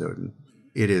because of Snowden,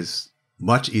 it is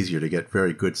much easier to get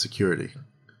very good security.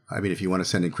 I mean, if you want to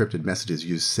send encrypted messages,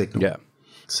 use Signal. Yeah.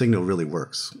 Signal really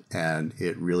works, and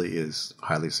it really is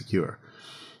highly secure.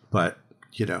 But,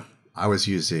 I was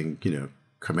using,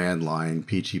 command line,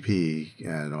 PGP,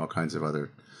 and all kinds of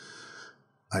other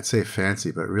I'd say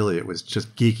fancy, but really it was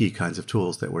just geeky kinds of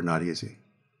tools that were not easy.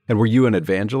 And were you an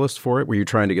evangelist for it? Were you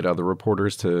trying to get other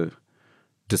reporters to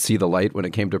see the light when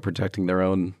it came to protecting their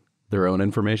own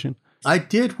information? I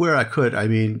did where I could. I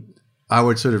mean, I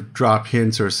would sort of drop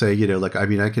hints or say,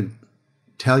 I can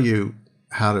tell you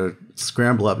how to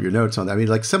scramble up your notes on that. I mean,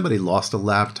 like somebody lost a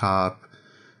laptop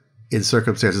in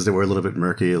circumstances that were a little bit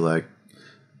murky, like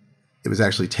it was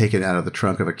actually taken out of the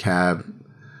trunk of a cab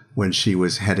when she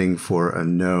was heading for a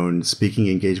known speaking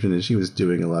engagement, and she was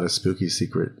doing a lot of spooky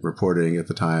secret reporting at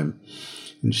the time.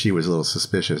 And she was a little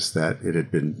suspicious that it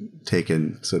had been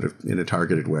taken sort of in a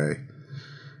targeted way.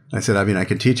 I said, I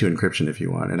can teach you encryption if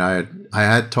you want. And I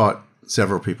had taught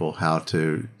several people how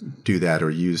to do that or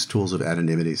use tools of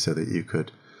anonymity so that you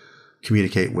could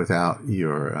communicate without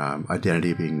your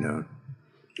identity being known,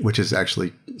 which is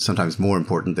actually sometimes more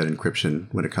important than encryption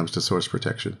when it comes to source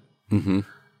protection. Mm-hmm.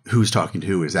 Who's talking to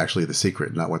who is actually the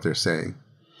secret, not what they're saying.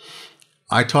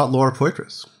 I taught Laura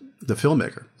Poitras, the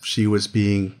filmmaker. She was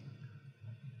being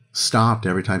stopped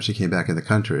every time she came back in the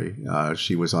country.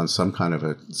 She was on some kind of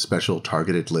a special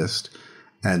targeted list,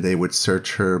 and they would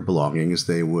search her belongings.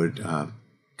 They would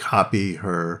copy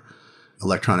her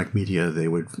electronic media. They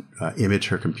would image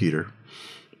her computer.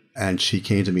 And she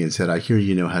came to me and said, I hear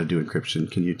you know how to do encryption.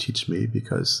 Can you teach me?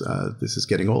 Because this is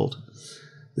getting old,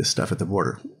 this stuff at the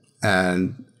border.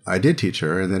 And I did teach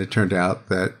her. And then it turned out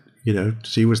that,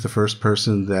 she was the first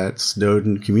person that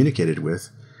Snowden communicated with.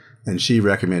 And she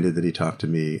recommended that he talk to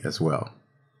me as well.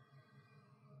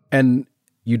 And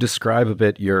you describe a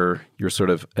bit your sort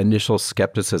of initial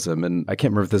skepticism. And I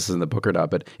can't remember if this is in the book or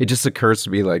not, but it just occurs to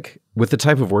me like with the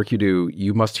type of work you do,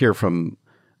 you must hear from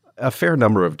a fair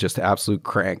number of just absolute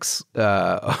cranks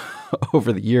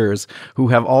over the years who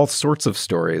have all sorts of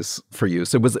stories for you.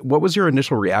 So what was your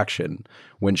initial reaction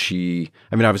when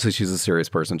obviously she's a serious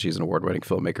person. She's an award-winning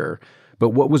filmmaker. But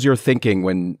what was your thinking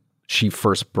when she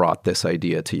first brought this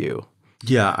idea to you?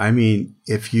 Yeah,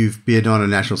 if you've been on a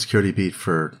national security beat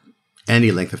for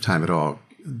any length of time at all,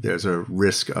 there's a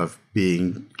risk of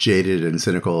being jaded and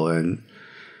cynical.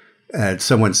 And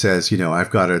someone says,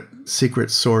 I've got a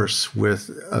secret source with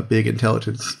a big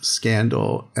intelligence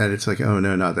scandal. And it's like, oh,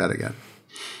 no, not that again.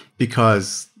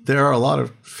 Because there are a lot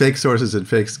of fake sources and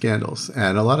fake scandals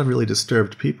and a lot of really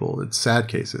disturbed people in sad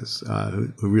cases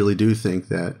who really do think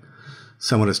that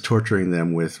someone is torturing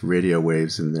them with radio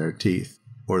waves in their teeth,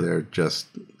 or they're just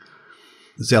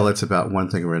zealots about one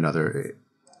thing or another.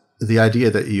 The idea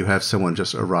that you have someone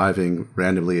just arriving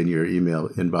randomly in your email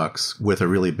inbox with a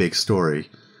really big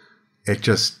story, it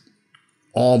just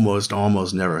almost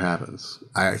never happens.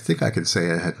 I think I could say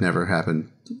it had never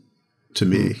happened to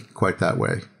me quite that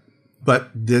way. But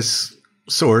this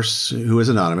source, who is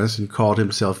anonymous and called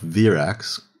himself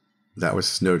Virax, that was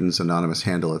Snowden's anonymous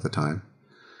handle at the time,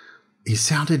 he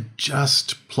sounded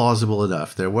just plausible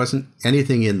enough. There wasn't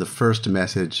anything in the first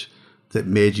message that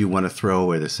made you want to throw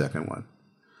away the second one.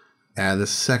 And the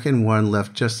second one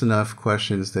left just enough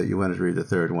questions that you wanted to read the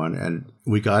third one. And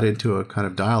we got into a kind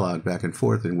of dialogue back and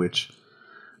forth in which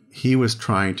he was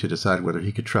trying to decide whether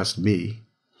he could trust me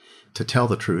to tell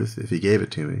the truth if he gave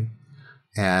it to me.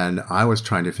 And I was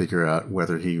trying to figure out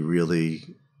whether he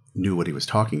really knew what he was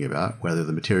talking about, whether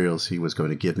the materials he was going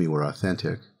to give me were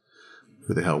authentic.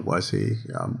 Who the hell was he?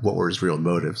 What were his real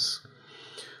motives?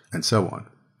 And so on.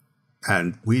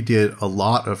 And we did a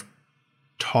lot of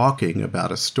talking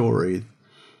about a story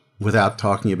without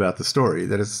talking about the story.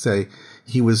 That is to say,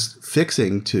 he was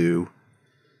fixing to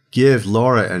give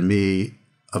Laura and me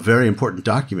a very important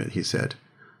document, he said,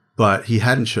 but he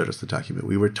hadn't showed us the document.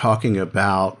 We were talking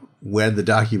about when the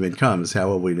document comes, how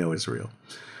will we know it's real?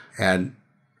 And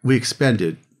we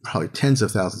expended probably tens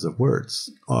of thousands of words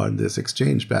on this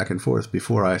exchange back and forth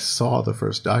before I saw the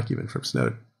first document from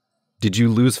Snowden. Did you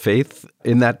lose faith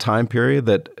in that time period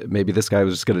that maybe this guy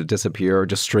was just going to disappear or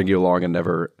just string you along and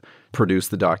never produce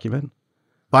the document?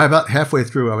 By about halfway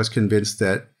through, I was convinced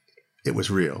that it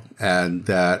was real and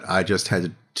that I just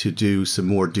had to do some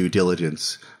more due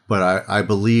diligence. But I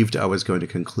believed I was going to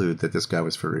conclude that this guy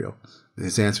was for real.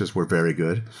 His answers were very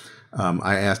good.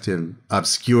 I asked him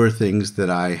obscure things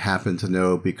that I happened to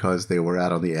know because they were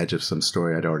out on the edge of some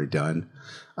story I'd already done.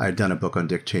 I had done a book on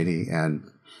Dick Cheney and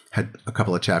had a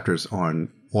couple of chapters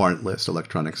on warrantless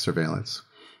electronic surveillance.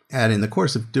 And in the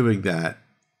course of doing that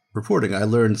reporting, I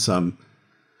learned some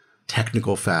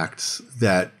technical facts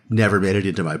that never made it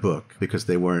into my book because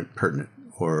they weren't pertinent,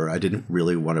 or I didn't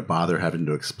really want to bother having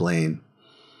to explain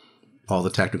all the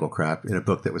technical crap in a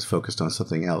book that was focused on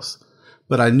something else.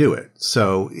 But I knew it.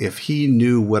 So if he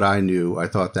knew what I knew, I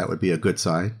thought that would be a good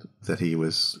sign that he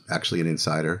was actually an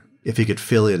insider. If he could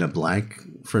fill in a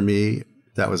blank for me,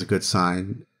 that was a good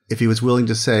sign. If he was willing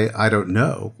to say, I don't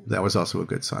know, that was also a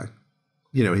good sign.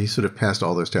 You know, he sort of passed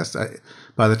all those tests.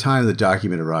 By the time the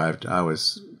document arrived, I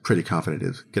was pretty confident it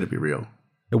was going to be real.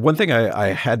 One thing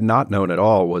I had not known at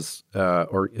all was,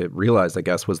 or realized, I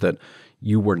guess, was that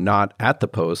you were not at the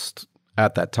Post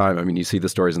at that time. I mean, you see the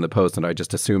stories in the Post, and I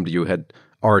just assumed you had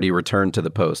already returned to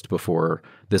the Post before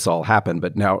this all happened.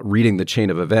 But now reading the chain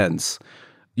of events,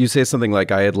 you say something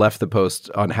like, I had left the Post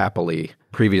unhappily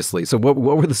previously. So what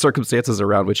were the circumstances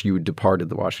around which you departed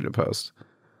the Washington Post?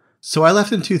 So I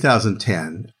left in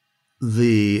 2010.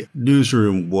 The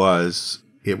newsroom was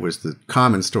the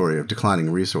common story of declining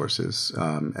resources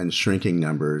and shrinking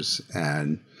numbers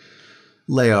and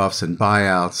layoffs and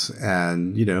buyouts.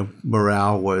 And, you know,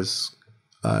 morale was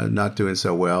not doing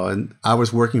so well. And I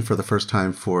was working for the first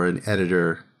time for the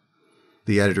editor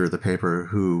of the paper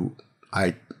who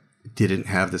I didn't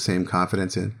have the same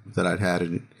confidence in that I'd had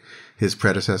in his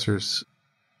predecessors.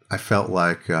 I felt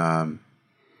like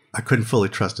I couldn't fully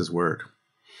trust his word.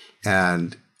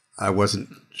 And I wasn't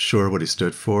sure what he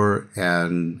stood for.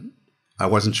 And I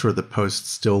wasn't sure the Post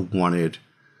still wanted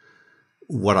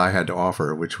what I had to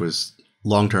offer, which was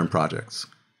long-term projects.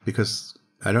 Because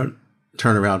I don't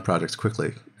turn around projects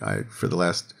quickly. For the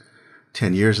last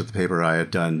 10 years at the paper, I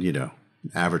had done, you know,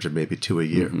 an average of maybe 2 a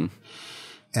year. Mm-hmm.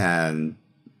 And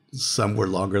some were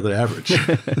longer than average.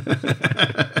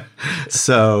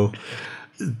 So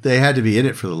they had to be in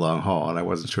it for the long haul, and I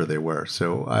wasn't sure they were.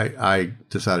 So I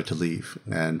decided to leave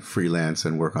and freelance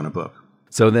and work on a book.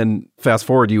 So then fast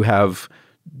forward, you have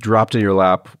dropped in your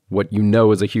lap what you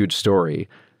know is a huge story,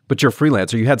 but you're a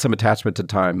freelancer. You had some attachment to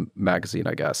Time magazine,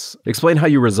 I guess. Explain how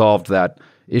you resolved that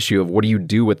issue of what do you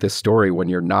do with this story when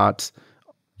you're not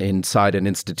inside an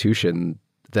institution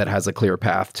that has a clear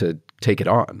path to take it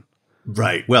on.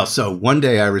 Right. Well, so one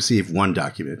day I received one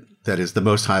document that is the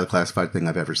most highly classified thing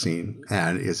I've ever seen,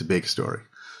 and it's a big story.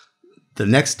 The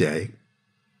next day,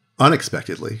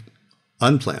 unexpectedly,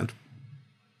 unplanned,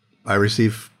 I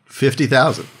received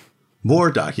 50,000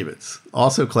 more documents,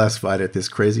 also classified at this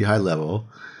crazy high level,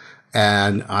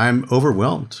 and I'm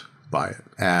overwhelmed by it.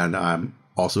 And I'm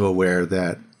also aware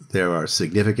that there are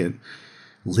significant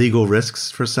legal risks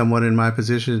for someone in my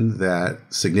position, that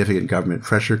significant government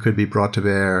pressure could be brought to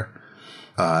bear,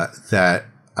 that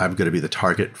I'm going to be the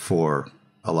target for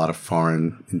a lot of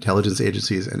foreign intelligence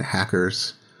agencies and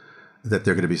hackers, that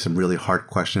there are going to be some really hard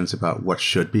questions about what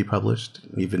should be published,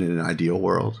 even in an ideal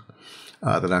world,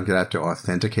 that I'm going to have to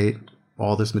authenticate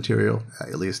all this material,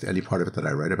 at least any part of it that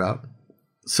I write about.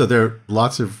 So there are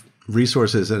lots of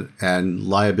resources and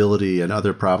liability and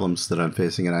other problems that I'm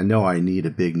facing, and I know I need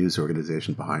a big news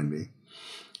organization behind me.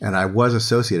 And I was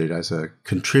associated as a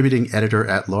contributing editor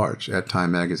at large at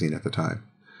Time magazine at the time.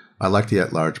 I liked the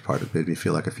at large part. It made me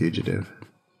feel like a fugitive.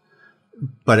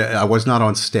 But I was not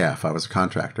on staff. I was a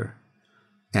contractor.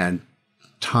 And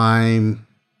Time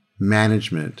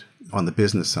management on the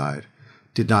business side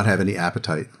did not have any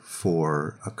appetite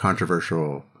for a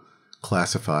controversial,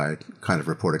 classified kind of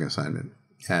reporting assignment.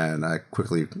 And I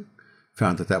quickly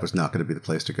found that that was not going to be the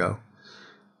place to go.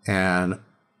 And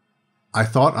I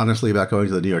thought honestly about going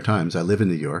to the New York Times. I live in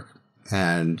New York,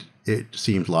 and it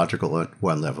seemed logical at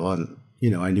one level. And, you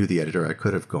know, I knew the editor. I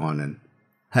could have gone and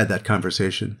had that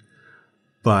conversation.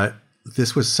 But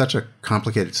this was such a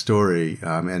complicated story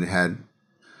and had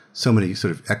so many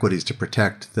sort of equities to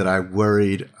protect that I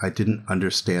worried I didn't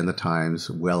understand the Times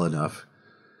well enough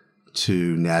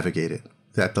to navigate it,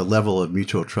 that the level of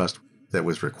mutual trust that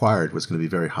was required was going to be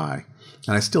very high.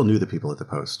 And I still knew the people at the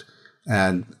Post.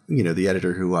 And, you know, the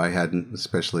editor who I hadn't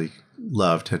especially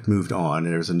loved had moved on.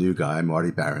 And there was a new guy, Marty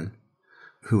Barron,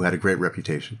 who had a great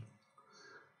reputation.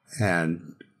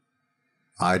 And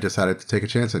I decided to take a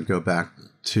chance and go back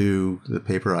to the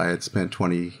paper I had spent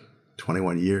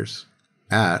 21 years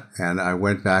at. And I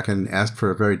went back and asked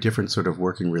for a very different sort of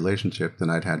working relationship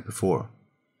than I'd had before.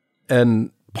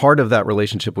 And part of that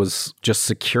relationship was just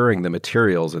securing the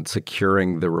materials and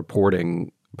securing the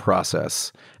reporting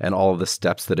process and all of the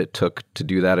steps that it took to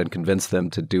do that and convince them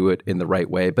to do it in the right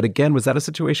way. But again, was that a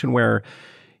situation where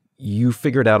you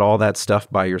figured out all that stuff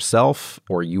by yourself,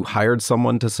 or you hired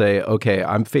someone to say, okay,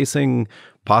 I'm facing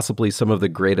possibly some of the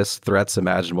greatest threats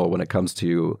imaginable when it comes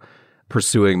to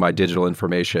pursuing my digital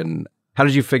information? How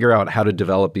did you figure out how to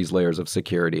develop these layers of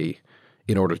security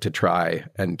in order to try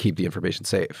and keep the information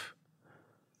safe?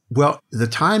 Well, the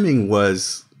timing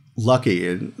was lucky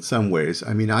in some ways.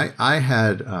 I mean, I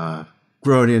had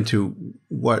grown into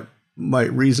what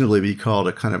might reasonably be called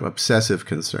a kind of obsessive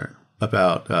concern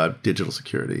about digital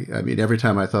security. I mean, every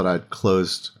time I thought I'd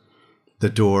closed the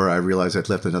door, I realized I'd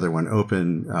left another one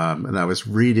open. And I was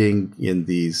reading in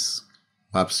these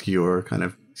obscure kind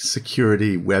of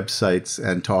security websites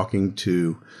and talking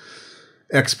to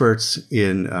experts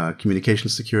in communication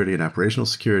security and operational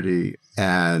security.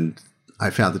 And I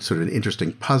found it sort of an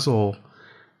interesting puzzle.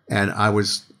 And I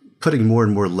was putting more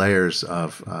and more layers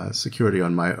of security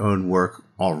on my own work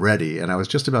already. And I was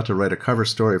just about to write a cover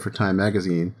story for Time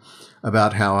magazine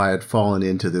about how I had fallen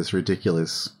into this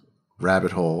ridiculous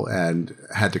rabbit hole and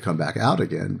had to come back out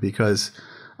again because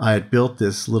I had built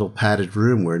this little padded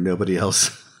room where nobody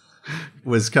else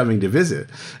was coming to visit.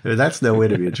 I mean, that's no way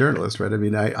to be a journalist, right? I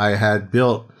mean, I had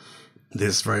built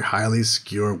this very highly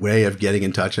secure way of getting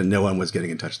in touch, and no one was getting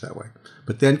in touch that way.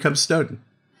 But then comes Snowden,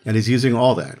 and he's using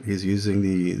all that. He's using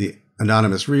the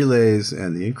anonymous relays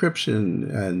and the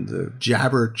encryption and the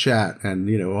Jabber chat and,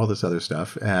 all this other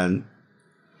stuff. And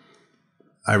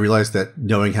I realized that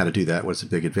knowing how to do that was a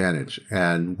big advantage.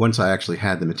 And once I actually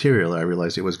had the material, I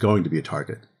realized it was going to be a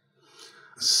target.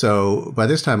 So by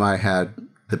this time, I had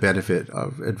the benefit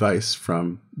of advice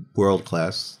from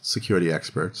world-class security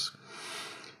experts.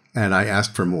 And I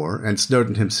asked for more. And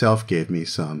Snowden himself gave me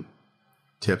some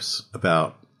tips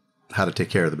about how to take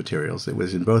care of the materials. It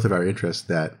was in both of our interests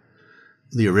that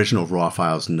the original raw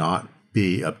files not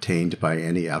be obtained by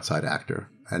any outside actor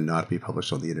and not be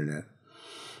published on the internet.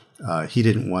 He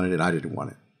didn't want it and I didn't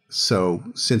want it. So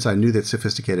since I knew that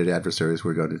sophisticated adversaries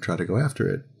were going to try to go after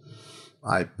it,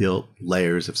 I built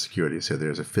layers of security. So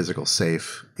there's a physical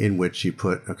safe in which you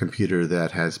put a computer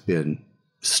that has been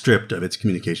stripped of its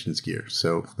communications gear.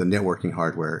 So the networking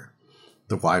hardware,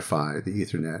 the Wi-Fi, the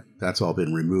Ethernet, that's all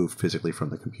been removed physically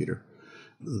from the computer.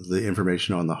 The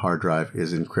information on the hard drive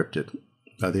is encrypted.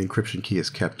 The encryption key is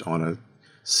kept on a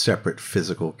separate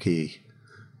physical key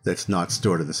that's not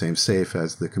stored in the same safe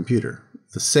as the computer.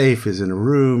 The safe is in a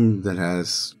room that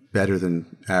has better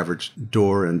than average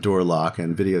door and door lock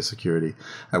and video security.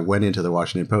 I went into the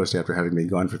Washington Post after having been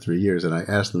gone for 3 years, and I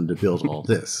asked them to build all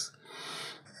this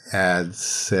and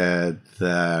said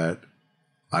that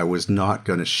I was not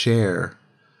going to share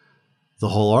the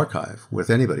whole archive with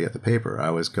anybody at the paper.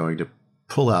 I was going to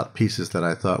pull out pieces that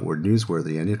I thought were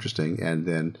newsworthy and interesting and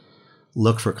then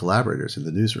look for collaborators in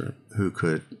the newsroom who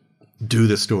could do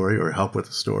the story or help with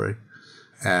the story.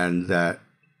 And that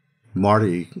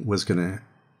Marty was going to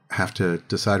have to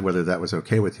decide whether that was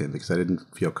okay with him because I didn't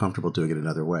feel comfortable doing it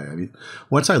another way. I mean,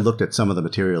 once I looked at some of the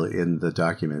material in the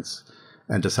documents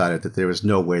and decided that there was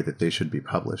no way that they should be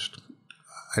published.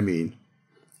 I mean,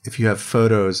 if you have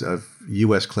photos of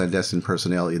U.S. clandestine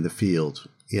personnel in the field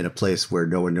in a place where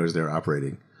no one knows they're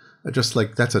operating, just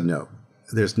like that's a no.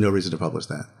 There's no reason to publish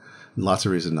that. And lots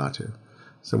of reason not to.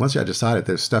 So once I decided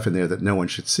there's stuff in there that no one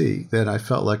should see, then I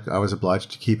felt like I was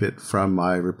obliged to keep it from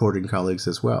my reporting colleagues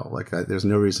as well. Like there's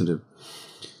no reason to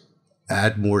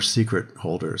add more secret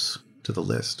holders to the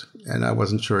list. And I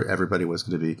wasn't sure everybody was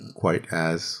going to be quite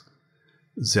as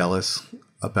zealous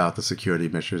about the security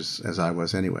measures as I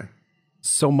was anyway.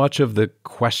 So much of the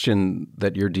question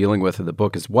that you're dealing with in the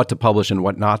book is what to publish and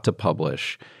what not to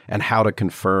publish, and how to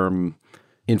confirm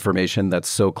information that's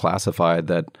so classified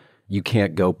that you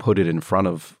can't go put it in front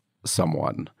of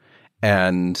someone.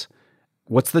 And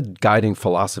what's the guiding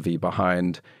philosophy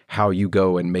behind how you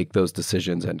go and make those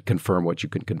decisions and confirm what you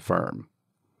can confirm?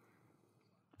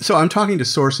 So I'm talking to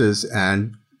sources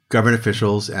and government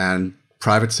officials and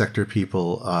private sector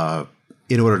people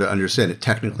in order to understand it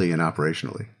technically and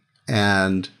operationally.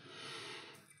 And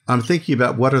I'm thinking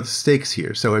about what are the stakes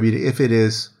here. So, I mean, if it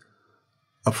is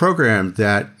a program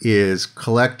that is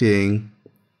collecting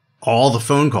all the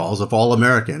phone calls of all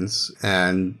Americans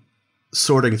and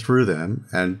sorting through them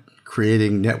and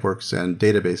creating networks and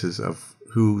databases of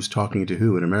who's talking to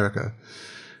who in America,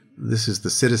 this is the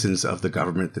citizens of the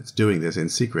government that's doing this in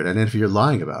secret. And if you're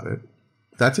lying about it,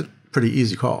 that's a pretty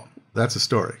easy call. That's a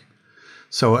story.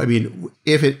 So, I mean,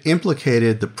 if it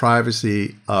implicated the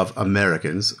privacy of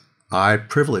Americans, I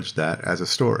privileged that as a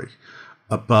story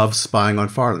above spying on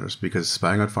foreigners, because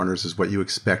spying on foreigners is what you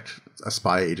expect a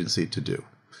spy agency to do.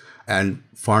 And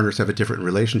foreigners have a different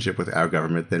relationship with our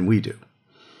government than we do.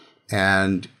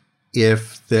 And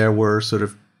if there were sort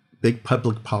of big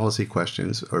public policy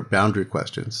questions or boundary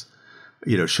questions,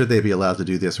 should they be allowed to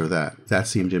do this or that? That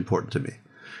seemed important to me.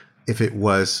 If it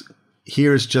was,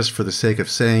 here's just for the sake of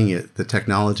saying it, the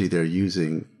technology they're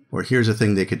using, or here's a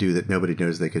thing they could do that nobody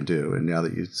knows they can do, and now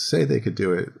that you say they could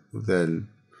do it, then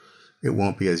it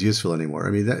won't be as useful anymore.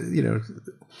 I mean,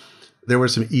 there were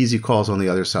some easy calls on the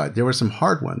other side. There were some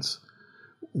hard ones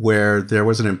where there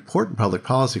was an important public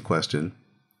policy question,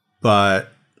 but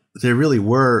there really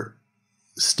were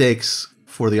stakes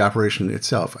for the operation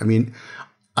itself. I mean,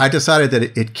 I decided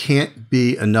that it can't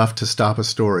be enough to stop a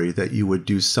story that you would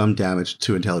do some damage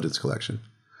to intelligence collection.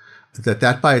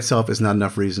 that by itself is not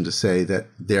enough reason to say that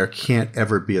there can't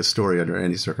ever be a story under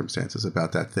any circumstances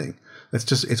about that thing.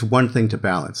 It's one thing to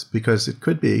balance, because it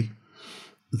could be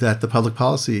that the public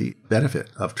policy benefit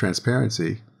of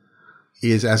transparency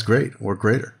is as great or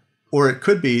greater. Or it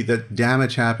could be that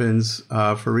damage happens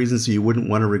for reasons you wouldn't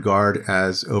want to regard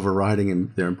as overriding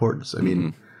in their importance. I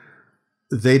mean,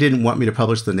 they didn't want me to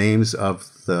publish the names of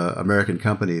the American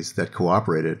companies that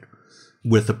cooperated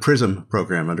with the PRISM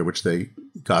program, under which they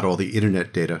got all the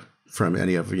internet data from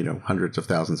any of, hundreds of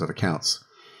thousands of accounts.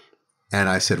 And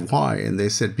I said, why? And they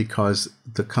said, because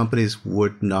the companies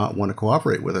would not want to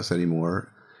cooperate with us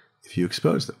anymore if you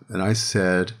expose them. And I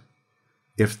said,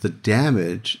 if the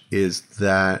damage is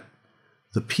that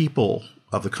the people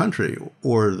of the country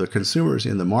or the consumers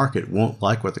in the market won't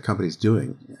like what the company's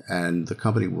doing, and the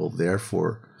company will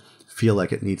therefore feel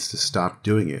like it needs to stop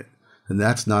doing it, then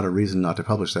that's not a reason not to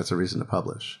publish. That's a reason to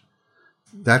publish.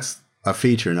 That's a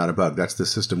feature, not a bug. That's the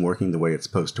system working the way it's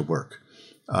supposed to work,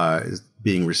 is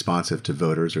being responsive to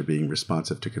voters or being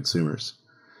responsive to consumers.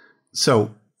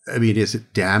 So, I mean, is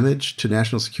it damage to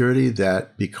national security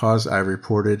that because I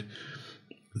reported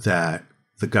that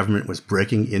the government was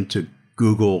breaking into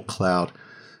Google Cloud,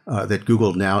 that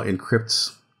Google now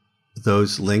encrypts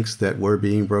those links that were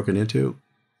being broken into?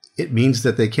 It means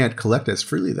that they can't collect as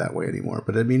freely that way anymore,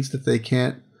 but it means that they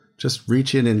can't just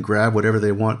reach in and grab whatever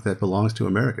they want that belongs to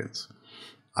Americans.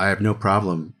 I have no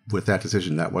problem with that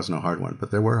decision. That wasn't a hard one, but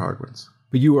there were hard ones.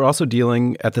 But you were also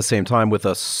dealing at the same time with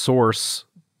a source,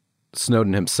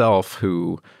 Snowden himself,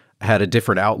 who had a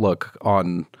different outlook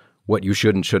on what you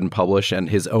should and shouldn't publish, and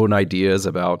his own ideas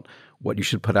about what you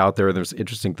should put out there. And there's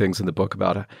interesting things in the book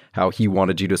about how he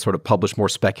wanted you to sort of publish more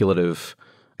speculative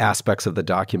aspects of the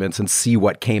documents and see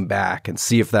what came back and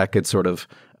see if that could sort of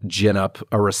gin up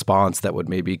a response that would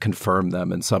maybe confirm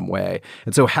them in some way.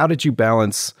 And so how did you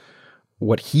balance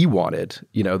what he wanted,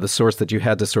 the source that you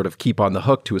had to sort of keep on the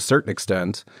hook to a certain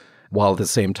extent, while at the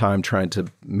same time trying to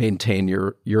maintain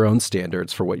your own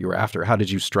standards for what you were after? How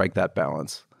did you strike that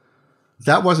balance?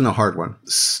 That wasn't a hard one.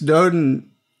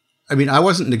 Snowden, I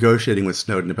wasn't negotiating with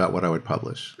Snowden about what I would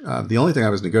publish. The only thing I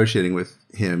was negotiating with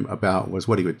him about was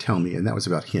what he would tell me, and that was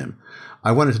about him.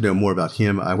 I wanted to know more about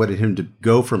him. I wanted him to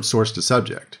go from source to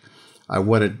subject. I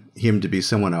wanted him to be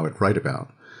someone I would write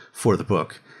about for the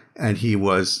book, and he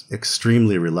was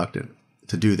extremely reluctant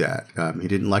to do that. He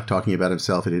didn't like talking about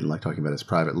himself. He didn't like talking about his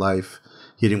private life.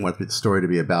 He didn't want the story to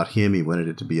be about him. He wanted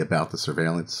it to be about the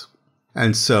surveillance.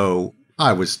 And so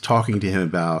I was talking to him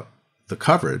about the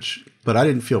coverage, but I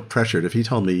didn't feel pressured. If he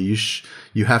told me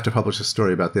you have to publish a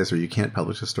story about this or you can't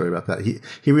publish a story about that,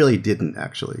 he really didn't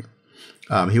actually.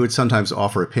 He would sometimes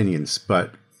offer opinions,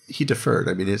 but he deferred.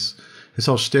 His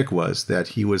whole shtick was that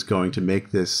he was going to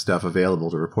make this stuff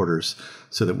available to reporters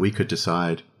so that we could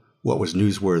decide what was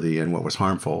newsworthy and what was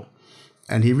harmful.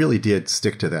 And he really did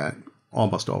stick to that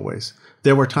almost always.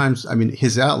 There were times,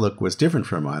 his outlook was different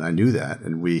from mine. I knew that,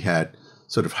 and we had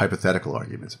sort of hypothetical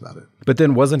arguments about it. But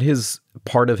then wasn't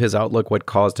part of his outlook what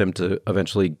caused him to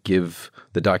eventually give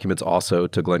the documents also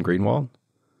to Glenn Greenwald?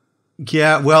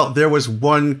 Yeah, well, there was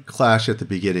one clash at the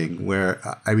beginning where,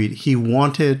 he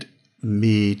wanted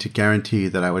me to guarantee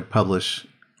that I would publish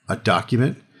a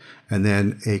document and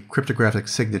then a cryptographic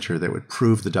signature that would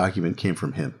prove the document came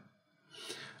from him.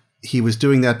 He was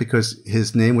doing that because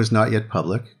his name was not yet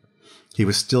public. He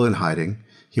was still in hiding.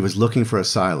 He was looking for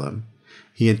asylum.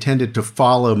 He intended to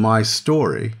follow my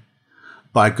story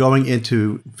by going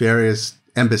into various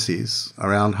embassies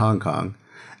around Hong Kong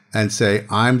and say,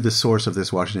 I'm the source of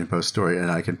this Washington Post story and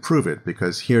I can prove it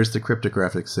because here's the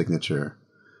cryptographic signature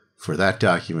for that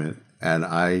document. And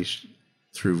I,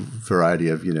 through a variety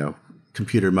of,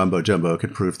 computer mumbo jumbo,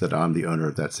 can prove that I'm the owner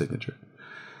of that signature.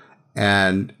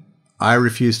 And I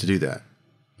refused to do that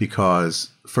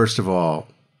because, first of all,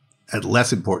 and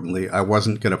less importantly, I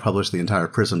wasn't going to publish the entire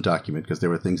PRISM document because there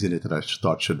were things in it that I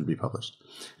thought shouldn't be published.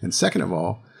 And second of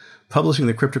all, publishing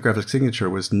the cryptographic signature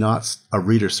was not a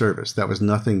reader service. That was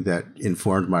nothing that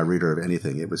informed my reader of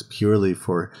anything. It was purely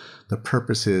for the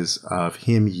purposes of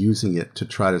him using it to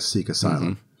try to seek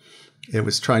asylum. Mm-hmm. It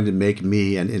was trying to make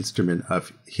me an instrument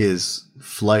of his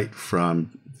flight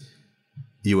from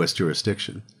U.S.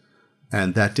 jurisdiction.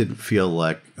 And that didn't feel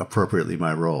like appropriately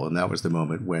my role. And that was the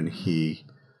moment when he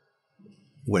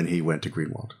went to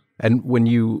Greenwald. And when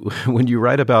you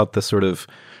write about the sort of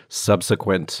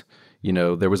subsequent,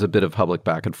 there was a bit of public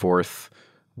back and forth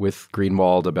with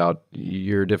Greenwald about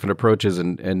your different approaches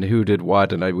and who did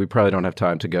what. And we probably don't have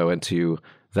time to go into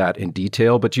that in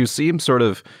detail, but you seem sort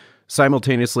of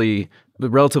simultaneously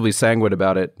relatively sanguine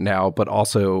about it now, but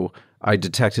also I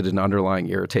detected an underlying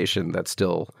irritation that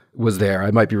still was there.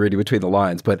 I might be reading between the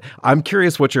lines, but I'm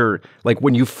curious what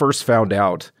when you first found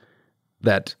out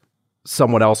that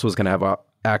someone else was going to have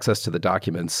access to the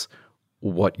documents,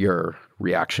 what your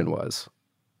reaction was.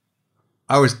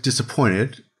 I was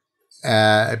disappointed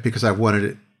because I wanted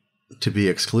it to be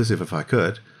exclusive if I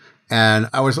could. And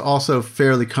I was also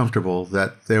fairly comfortable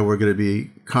that there were going to be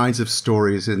kinds of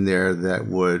stories in there that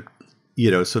would,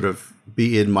 sort of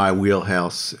be in my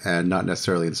wheelhouse and not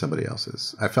necessarily in somebody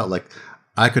else's. I felt like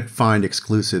I could find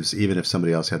exclusives even if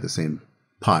somebody else had the same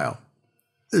pile.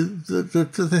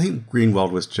 The thing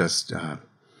Greenwald was just,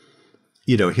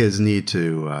 his need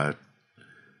to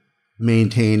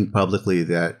maintain publicly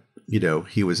that,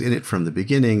 he was in it from the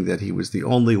beginning, that he was the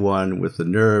only one with the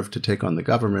nerve to take on the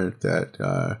government,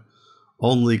 that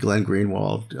only Glenn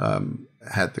Greenwald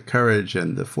had the courage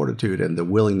and the fortitude and the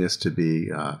willingness to be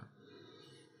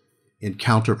in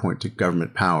counterpoint to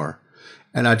government power.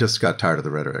 And I just got tired of the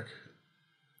rhetoric.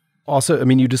 Also, I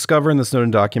mean, you discover in the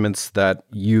Snowden documents that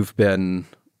you've been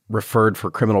referred for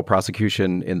criminal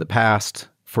prosecution in the past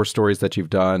for stories that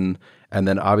you've done. And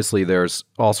then obviously there's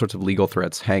all sorts of potential legal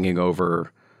threats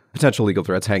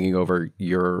hanging over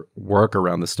your work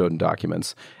around the Snowden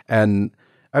documents. And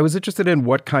I was interested in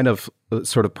what kind of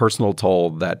sort of personal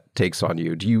toll that takes on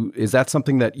you. Is that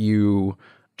something that you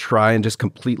try and just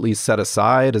completely set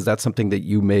aside? Is that something that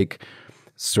you make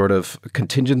sort of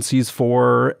contingencies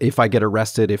for? If I get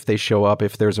arrested, if they show up,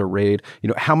 if there's a raid,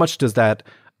 how much does that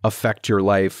affect your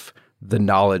life, the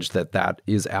knowledge that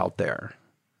is out there?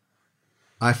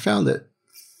 I found that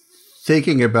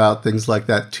thinking about things like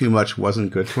that too much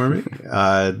wasn't good for me.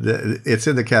 It's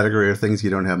in the category of things you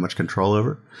don't have much control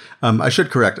over. I should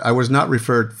correct, I was not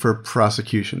referred for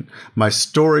prosecution. My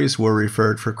stories were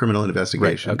referred for criminal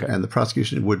investigation, right, okay. And the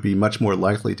prosecution would be much more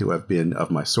likely to have been of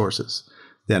my sources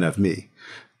than of me.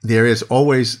 There is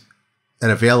always an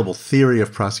available theory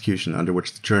of prosecution under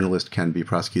which the journalist can be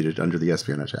prosecuted under the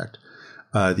Espionage Act.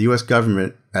 The U.S.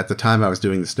 government, at the time I was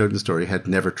doing the Snowden story, had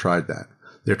never tried that.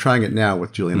 They're trying it now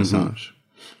with Julian Assange.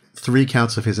 3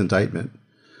 counts of his indictment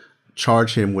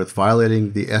charge him with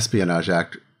violating the Espionage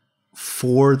Act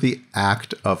for the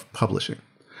act of publishing.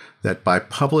 That by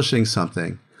publishing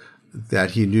something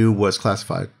that he knew was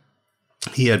classified,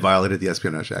 he had violated the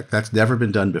Espionage Act. That's never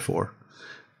been done before.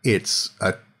 It's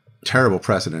a terrible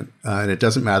precedent. And it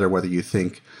doesn't matter whether you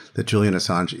think that Julian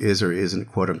Assange is or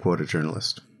isn't, quote unquote, a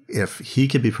journalist. If he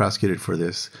can be prosecuted for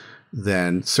this,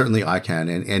 then certainly I can,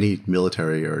 and any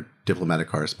military or diplomatic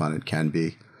correspondent can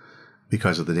be,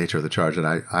 because of the nature of the charge. And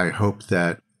I hope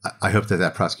that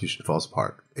that prosecution falls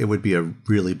apart. It would be a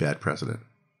really bad precedent.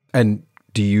 And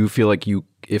do you feel like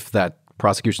if that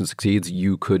prosecution succeeds,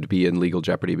 you could be in legal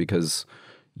jeopardy because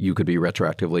you could be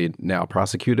retroactively now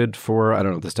prosecuted for, I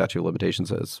don't know what the statute of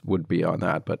limitations would be on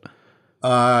that, but...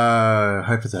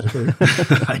 hypothetically,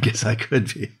 I guess I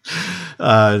could be.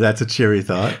 That's a cheery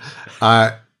thought.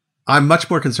 I'm much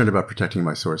more concerned about protecting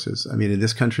my sources. I mean, in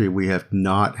this country, we have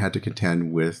not had to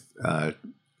contend with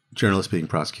journalists being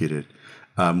prosecuted.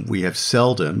 We have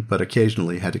seldom, but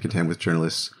occasionally, had to contend with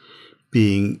journalists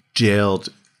being jailed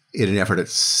in an effort at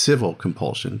civil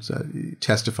compulsion, so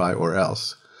testify or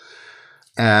else.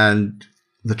 And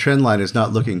the trend line is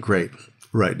not looking great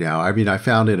right now. I mean, I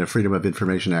found in a Freedom of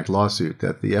Information Act lawsuit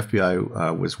that the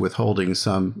FBI was withholding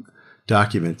some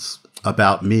documents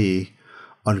about me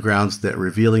on grounds that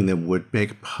revealing them would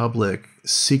make public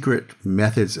secret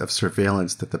methods of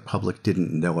surveillance that the public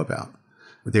didn't know about.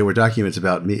 They were documents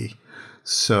about me.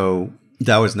 So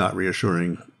that was not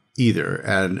reassuring either.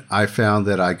 And I found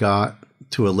that I got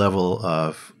to a level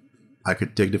of, I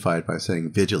could dignify it by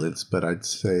saying vigilance, but I'd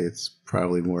say it's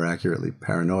probably more accurately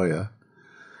paranoia,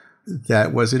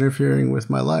 that was interfering with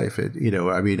my life.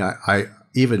 I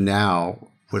even now,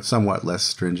 with somewhat less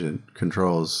stringent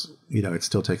controls, it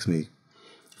still takes me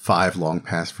 5 long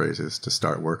passphrases to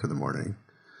start work in the morning.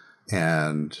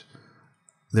 And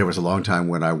there was a long time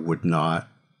when I would not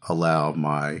allow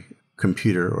my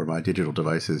computer or my digital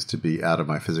devices to be out of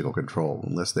my physical control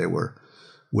unless they were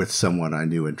with someone I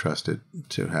knew and trusted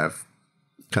to have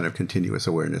kind of continuous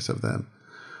awareness of them.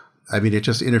 I mean, it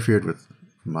just interfered with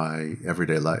my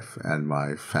everyday life and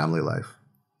my family life.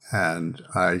 And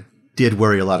I did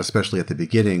worry a lot, especially at the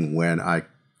beginning when I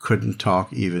couldn't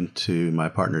talk even to my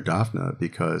partner, Daphne,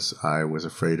 because I was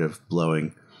afraid of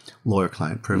blowing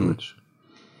lawyer-client privilege.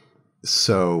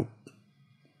 So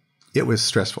it was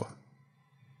stressful.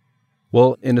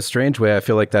 Well, in a strange way, I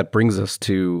feel like that brings us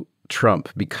to Trump,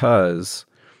 because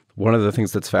one of the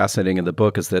things that's fascinating in the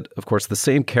book is that, of course, the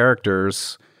same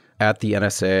characters at the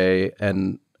NSA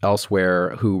and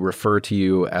elsewhere who refer to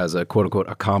you as a quote unquote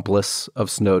accomplice of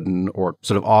Snowden, or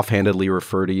sort of offhandedly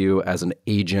refer to you as an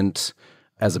agent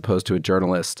as opposed to a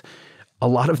journalist. A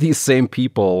lot of these same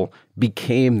people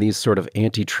became these sort of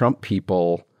anti-Trump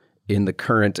people in the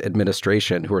current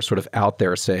administration who are sort of out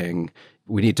there saying,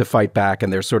 we need to fight back.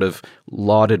 And they're sort of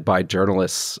lauded by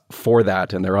journalists for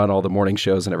that. And they're on all the morning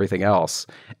shows and everything else.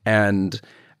 And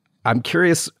I'm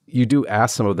curious, you do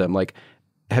ask some of them, like,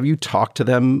 have you talked to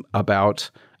them about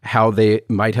how they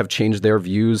might have changed their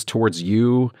views towards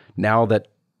you now that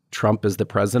Trump is the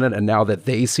president and now that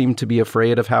they seem to be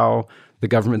afraid of how the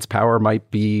government's power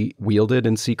might be wielded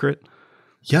in secret?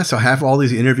 Yes, I have all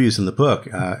these interviews in the book,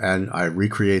 and I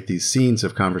recreate these scenes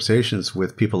of conversations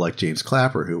with people like James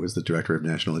Clapper, who was the director of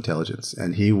national intelligence.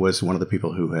 And he was one of the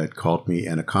people who had called me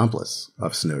an accomplice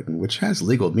of Snowden, which has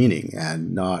legal meaning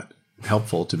and not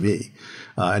helpful to me.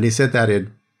 And he said that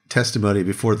in testimony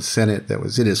before the Senate that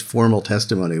was in his formal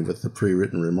testimony with the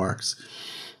pre-written remarks.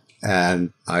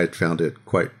 And I found it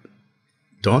quite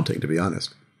daunting, to be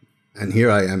honest. And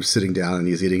here I am sitting down and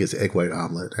he's eating his egg white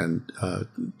omelet and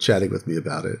chatting with me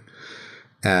about it.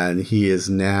 And he is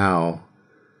now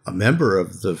a member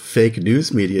of the fake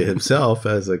news media himself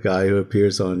as a guy who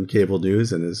appears on cable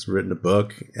news and has written a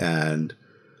book and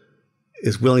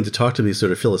is willing to talk to me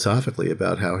sort of philosophically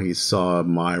about how he saw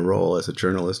my role as a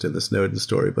journalist in the Snowden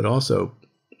story, but also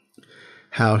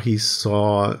how he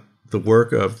saw the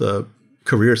work of the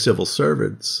career civil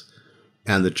servants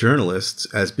and the journalists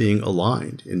as being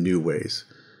aligned in new ways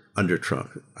under Trump.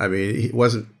 I mean, it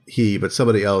wasn't he, but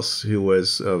somebody else who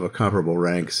was of a comparable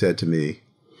rank said to me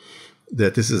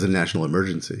that this is a national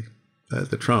emergency,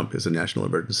 that Trump is a national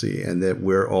emergency, and that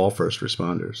we're all first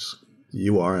responders.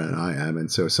 You are and I am.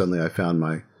 And so suddenly I found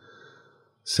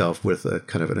myself with a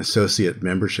kind of an associate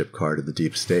membership card in the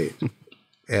deep state.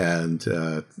 And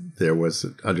there was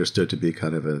understood to be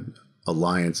kind of an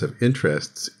alliance of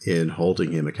interests in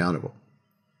holding him accountable.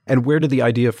 And where did the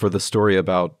idea for the story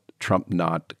about Trump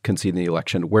not conceding the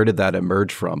election, where did that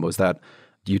emerge from? Was that,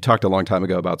 you talked a long time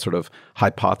ago about sort of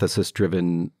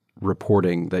hypothesis-driven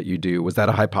reporting that you do. Was that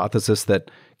a hypothesis that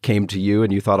came to you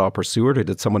and you thought, I'll pursue it? Or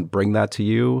did someone bring that to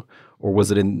you? Or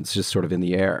was it just sort of in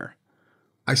the air?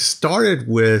 I started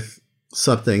with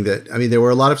something that, I mean, there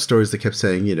were a lot of stories that kept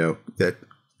saying, you know, that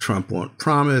Trump won't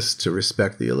promise to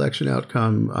respect the election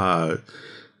outcome.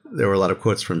 There were a lot of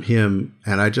quotes from him.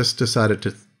 And I just decided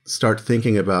to start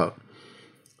thinking about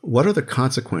what are the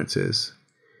consequences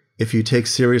if you take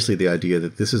seriously the idea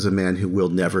that this is a man who will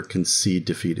never concede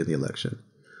defeat in the election.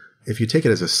 If you take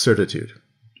it as a certitude,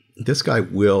 this guy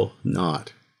will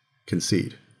not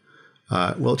concede.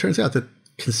 Well, it turns out that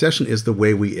concession is the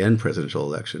way we end presidential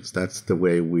elections. That's the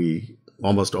way we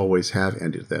almost always have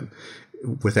ended them.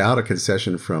 Without a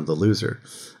concession from the loser,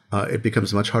 it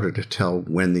becomes much harder to tell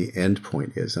when the end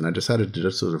point is. And I decided to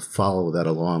just sort of follow that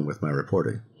along with my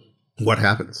reporting. What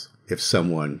happens if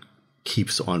someone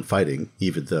keeps on fighting,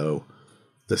 even though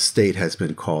the state has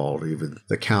been called, even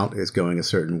the count is going a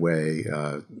certain way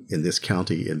in this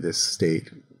county, in this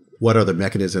state? What are the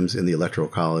mechanisms in the Electoral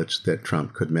College that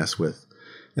Trump could mess with?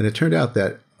 And it turned out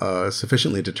that a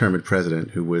sufficiently determined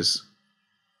president who was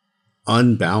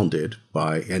unbounded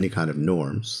by any kind of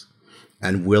norms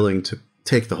and willing to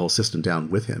take the whole system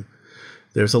down with him,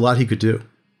 there's a lot he could do.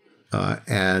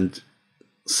 And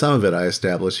some of it I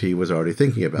established he was already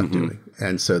thinking about doing.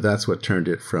 And so that's what turned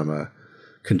it from a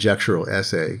conjectural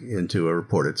essay into a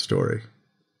reported story.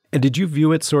 And did you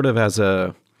view it sort of as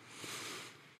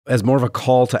more of a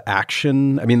call to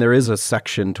action? I mean, there is a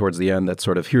section towards the end that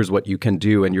sort of, here's what you can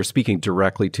do, and you're speaking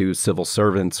directly to civil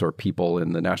servants or people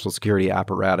in the national security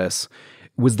apparatus.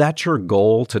 Was that your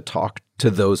goal, to talk to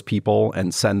those people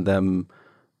and send them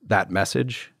that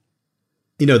message?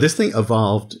 You know, this thing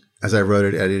evolved as I wrote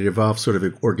it, and it evolved sort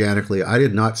of organically. I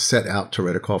did not set out to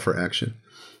write a call for action.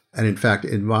 And in fact,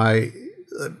 in my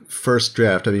first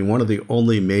draft, I mean, one of the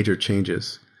only major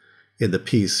changes in the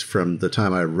piece from the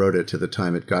time I wrote it to the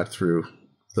time it got through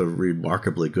the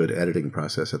remarkably good editing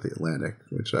process at The Atlantic,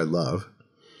 which I love,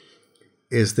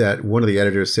 is that one of the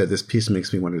editors said, this piece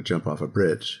makes me want to jump off a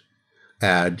bridge.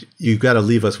 And you've got to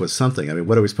leave us with something. I mean,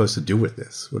 what are we supposed to do with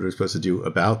this? What are we supposed to do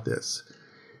about this?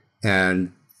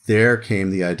 And there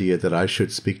came the idea that I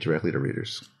should speak directly to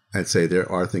readers and say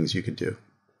there are things you can do.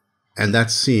 And that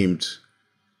seemed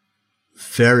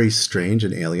very strange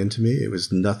and alien to me. It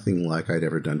was nothing like I'd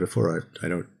ever done before. I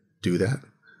don't do that.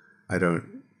 I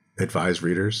don't advise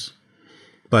readers.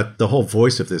 But the whole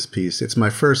voice of this piece, it's my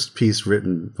first piece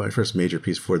written, my first major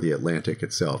piece for The Atlantic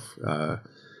itself.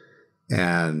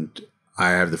 And I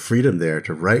have the freedom there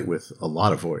to write with a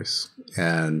lot of voice.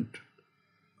 And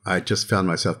I just found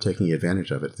myself taking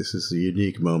advantage of it. This is a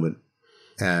unique moment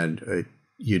and a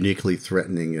uniquely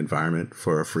threatening environment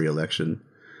for a free election.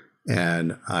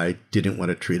 And I didn't want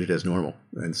to treat it as normal.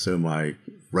 And so my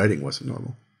writing wasn't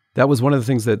normal. That was one of the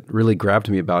things that really grabbed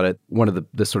me about it. One of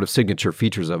the sort of signature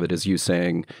features of it is you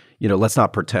saying, let's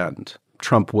not pretend.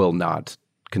 Trump will not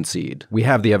concede. We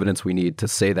have the evidence we need to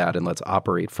say that, and let's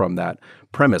operate from that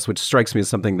premise, which strikes me as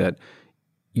something that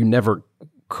you never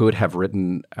could have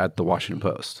written at the Washington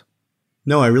Post.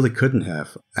 No, I really couldn't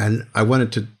have. And I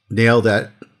wanted to nail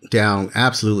that down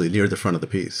absolutely near the front of the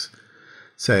piece.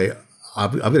 Say,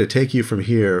 I'm going to take you from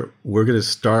here. We're going to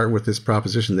start with this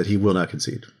proposition that he will not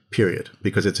concede, period,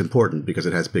 because it's important, because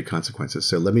it has big consequences.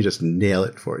 So let me just nail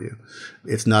it for you.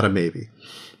 It's not a maybe,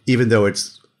 even though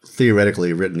it's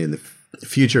theoretically written in the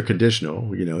future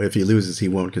conditional. If he loses, he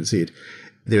won't concede.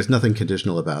 There's nothing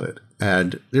conditional about it.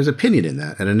 And there's opinion in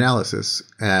that and analysis.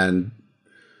 And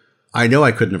I know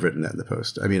I couldn't have written that in the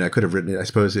Post. I mean, I could have written it, I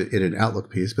suppose, in an Outlook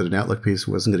piece, but an Outlook piece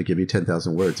wasn't going to give me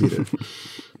 10,000 words either.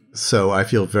 So I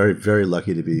feel very, very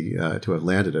lucky to have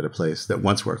landed at a place that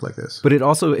once worked like this. But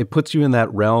it puts you in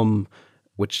that realm,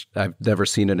 which I've never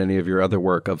seen in any of your other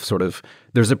work, of sort of,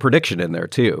 there's a prediction in there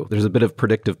too. There's a bit of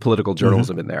predictive political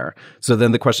journalism in there. So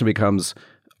then the question becomes,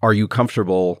 are you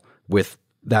comfortable with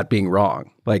that being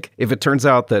wrong? Like, if it turns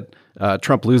out that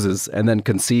Trump loses and then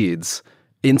concedes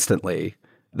instantly,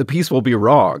 the piece will be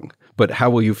wrong. But how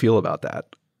will you feel about that?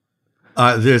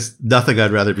 There's nothing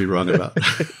I'd rather be wrong about.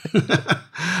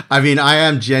 I mean, I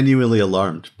am genuinely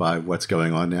alarmed by what's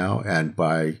going on now and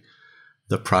by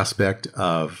the prospect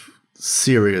of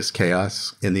serious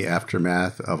chaos in the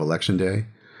aftermath of Election Day.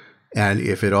 And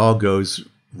if it all goes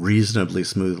reasonably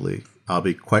smoothly, I'll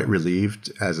be quite relieved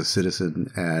as a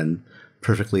citizen and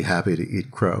perfectly happy to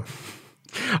eat crow.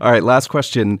 All right, last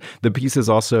question. The piece is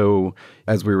also,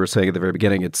 as we were saying at the very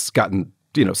beginning, it's gotten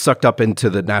sucked up into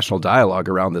the national dialogue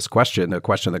around this question, a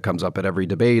question that comes up at every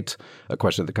debate, a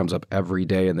question that comes up every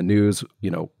day in the news.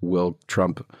 Will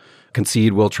Trump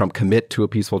concede? Will Trump commit to a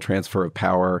peaceful transfer of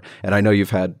power? And I know you've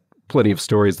had plenty of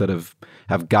stories that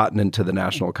have gotten into the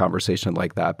national conversation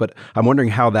like that. But I'm wondering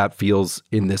how that feels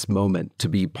in this moment to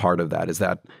be part of that.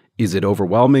 Is it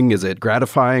overwhelming? Is it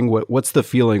gratifying? What's the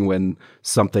feeling when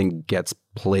something gets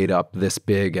played up this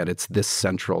big and it's this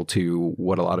central to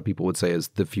what a lot of people would say is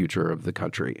the future of the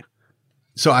country?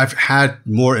 So I've had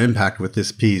more impact with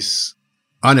this piece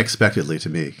unexpectedly to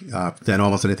me than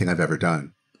almost anything I've ever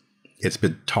done. It's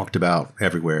been talked about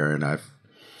everywhere, and I've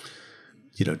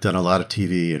done a lot of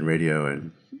TV and radio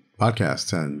and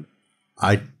podcasts, and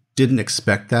I didn't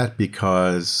expect that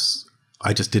because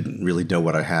I just didn't really know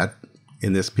what I had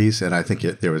in this piece, and I think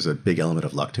there was a big element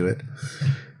of luck to it.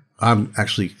 I'm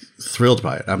actually thrilled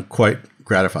by it. I'm quite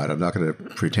gratified. I'm not going to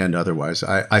pretend otherwise.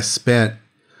 I spent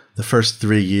the first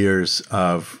 3 years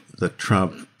of the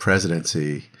Trump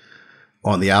presidency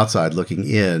on the outside looking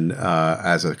in.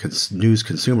 As a news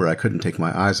consumer, I couldn't take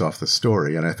my eyes off the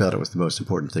story, and I felt it was the most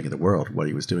important thing in the world, what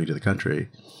he was doing to the country.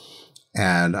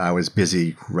 And I was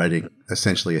busy writing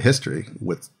essentially a history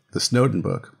with the Snowden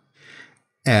book.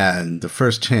 And the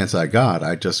first chance I got,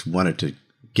 I just wanted to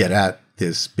get at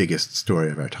this biggest story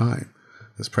of our time,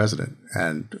 this president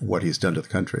and what he's done to the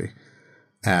country.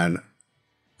 And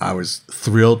I was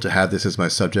thrilled to have this as my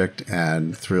subject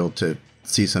and thrilled to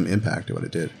see some impact of what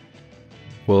it did.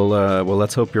 Well,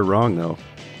 let's hope you're wrong, though.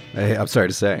 I'm sorry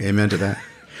to say. Amen to that.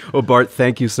 Well, Bart,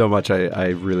 thank you so much. I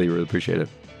really, really appreciate it.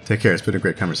 Take care. It's been a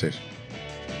great conversation.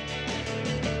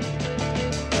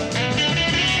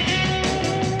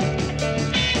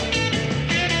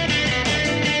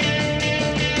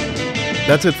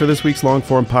 That's it for this week's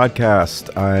Long-Form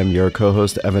Podcast. I'm your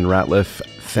co-host, Evan Ratliff.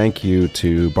 Thank you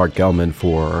to Bart Gellman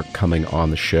for coming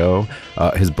on the show.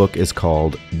 His book is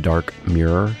called Dark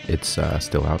Mirror. It's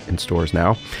still out in stores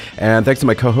now. And thanks to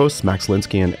my co-hosts, Max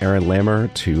Linsky and Aaron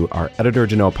Lammer, to our editor,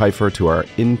 Janelle Pfeiffer, to our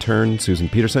intern, Susan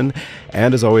Peterson,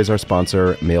 and as always, our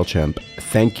sponsor, MailChimp.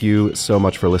 Thank you so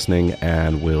much for listening,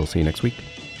 and we'll see you next week.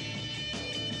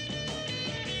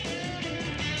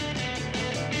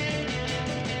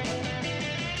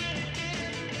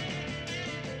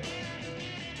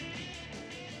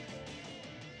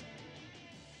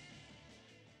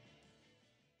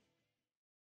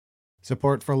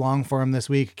 Support for Longform this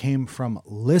week came from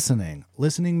Listening.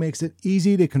 Listening makes it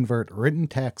easy to convert written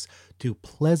text to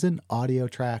pleasant audio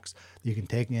tracks that you can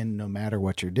take in no matter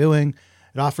what you're doing.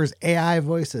 It offers AI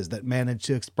voices that manage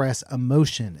to express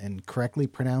emotion and correctly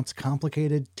pronounce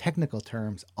complicated technical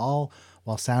terms, all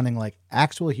while sounding like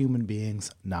actual human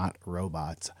beings, not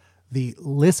robots. The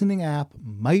Listening app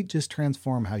might just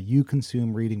transform how you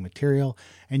consume reading material,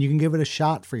 and you can give it a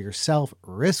shot for yourself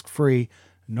risk-free.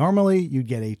 Normally, you'd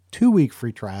get a 2-week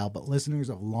free trial, but listeners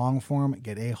of Longform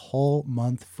get a whole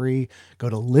month free. Go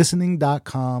to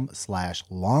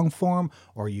listening.com/longform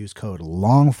or use code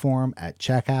LONGFORM at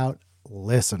checkout.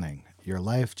 Listening. Your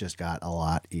life just got a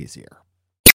lot easier.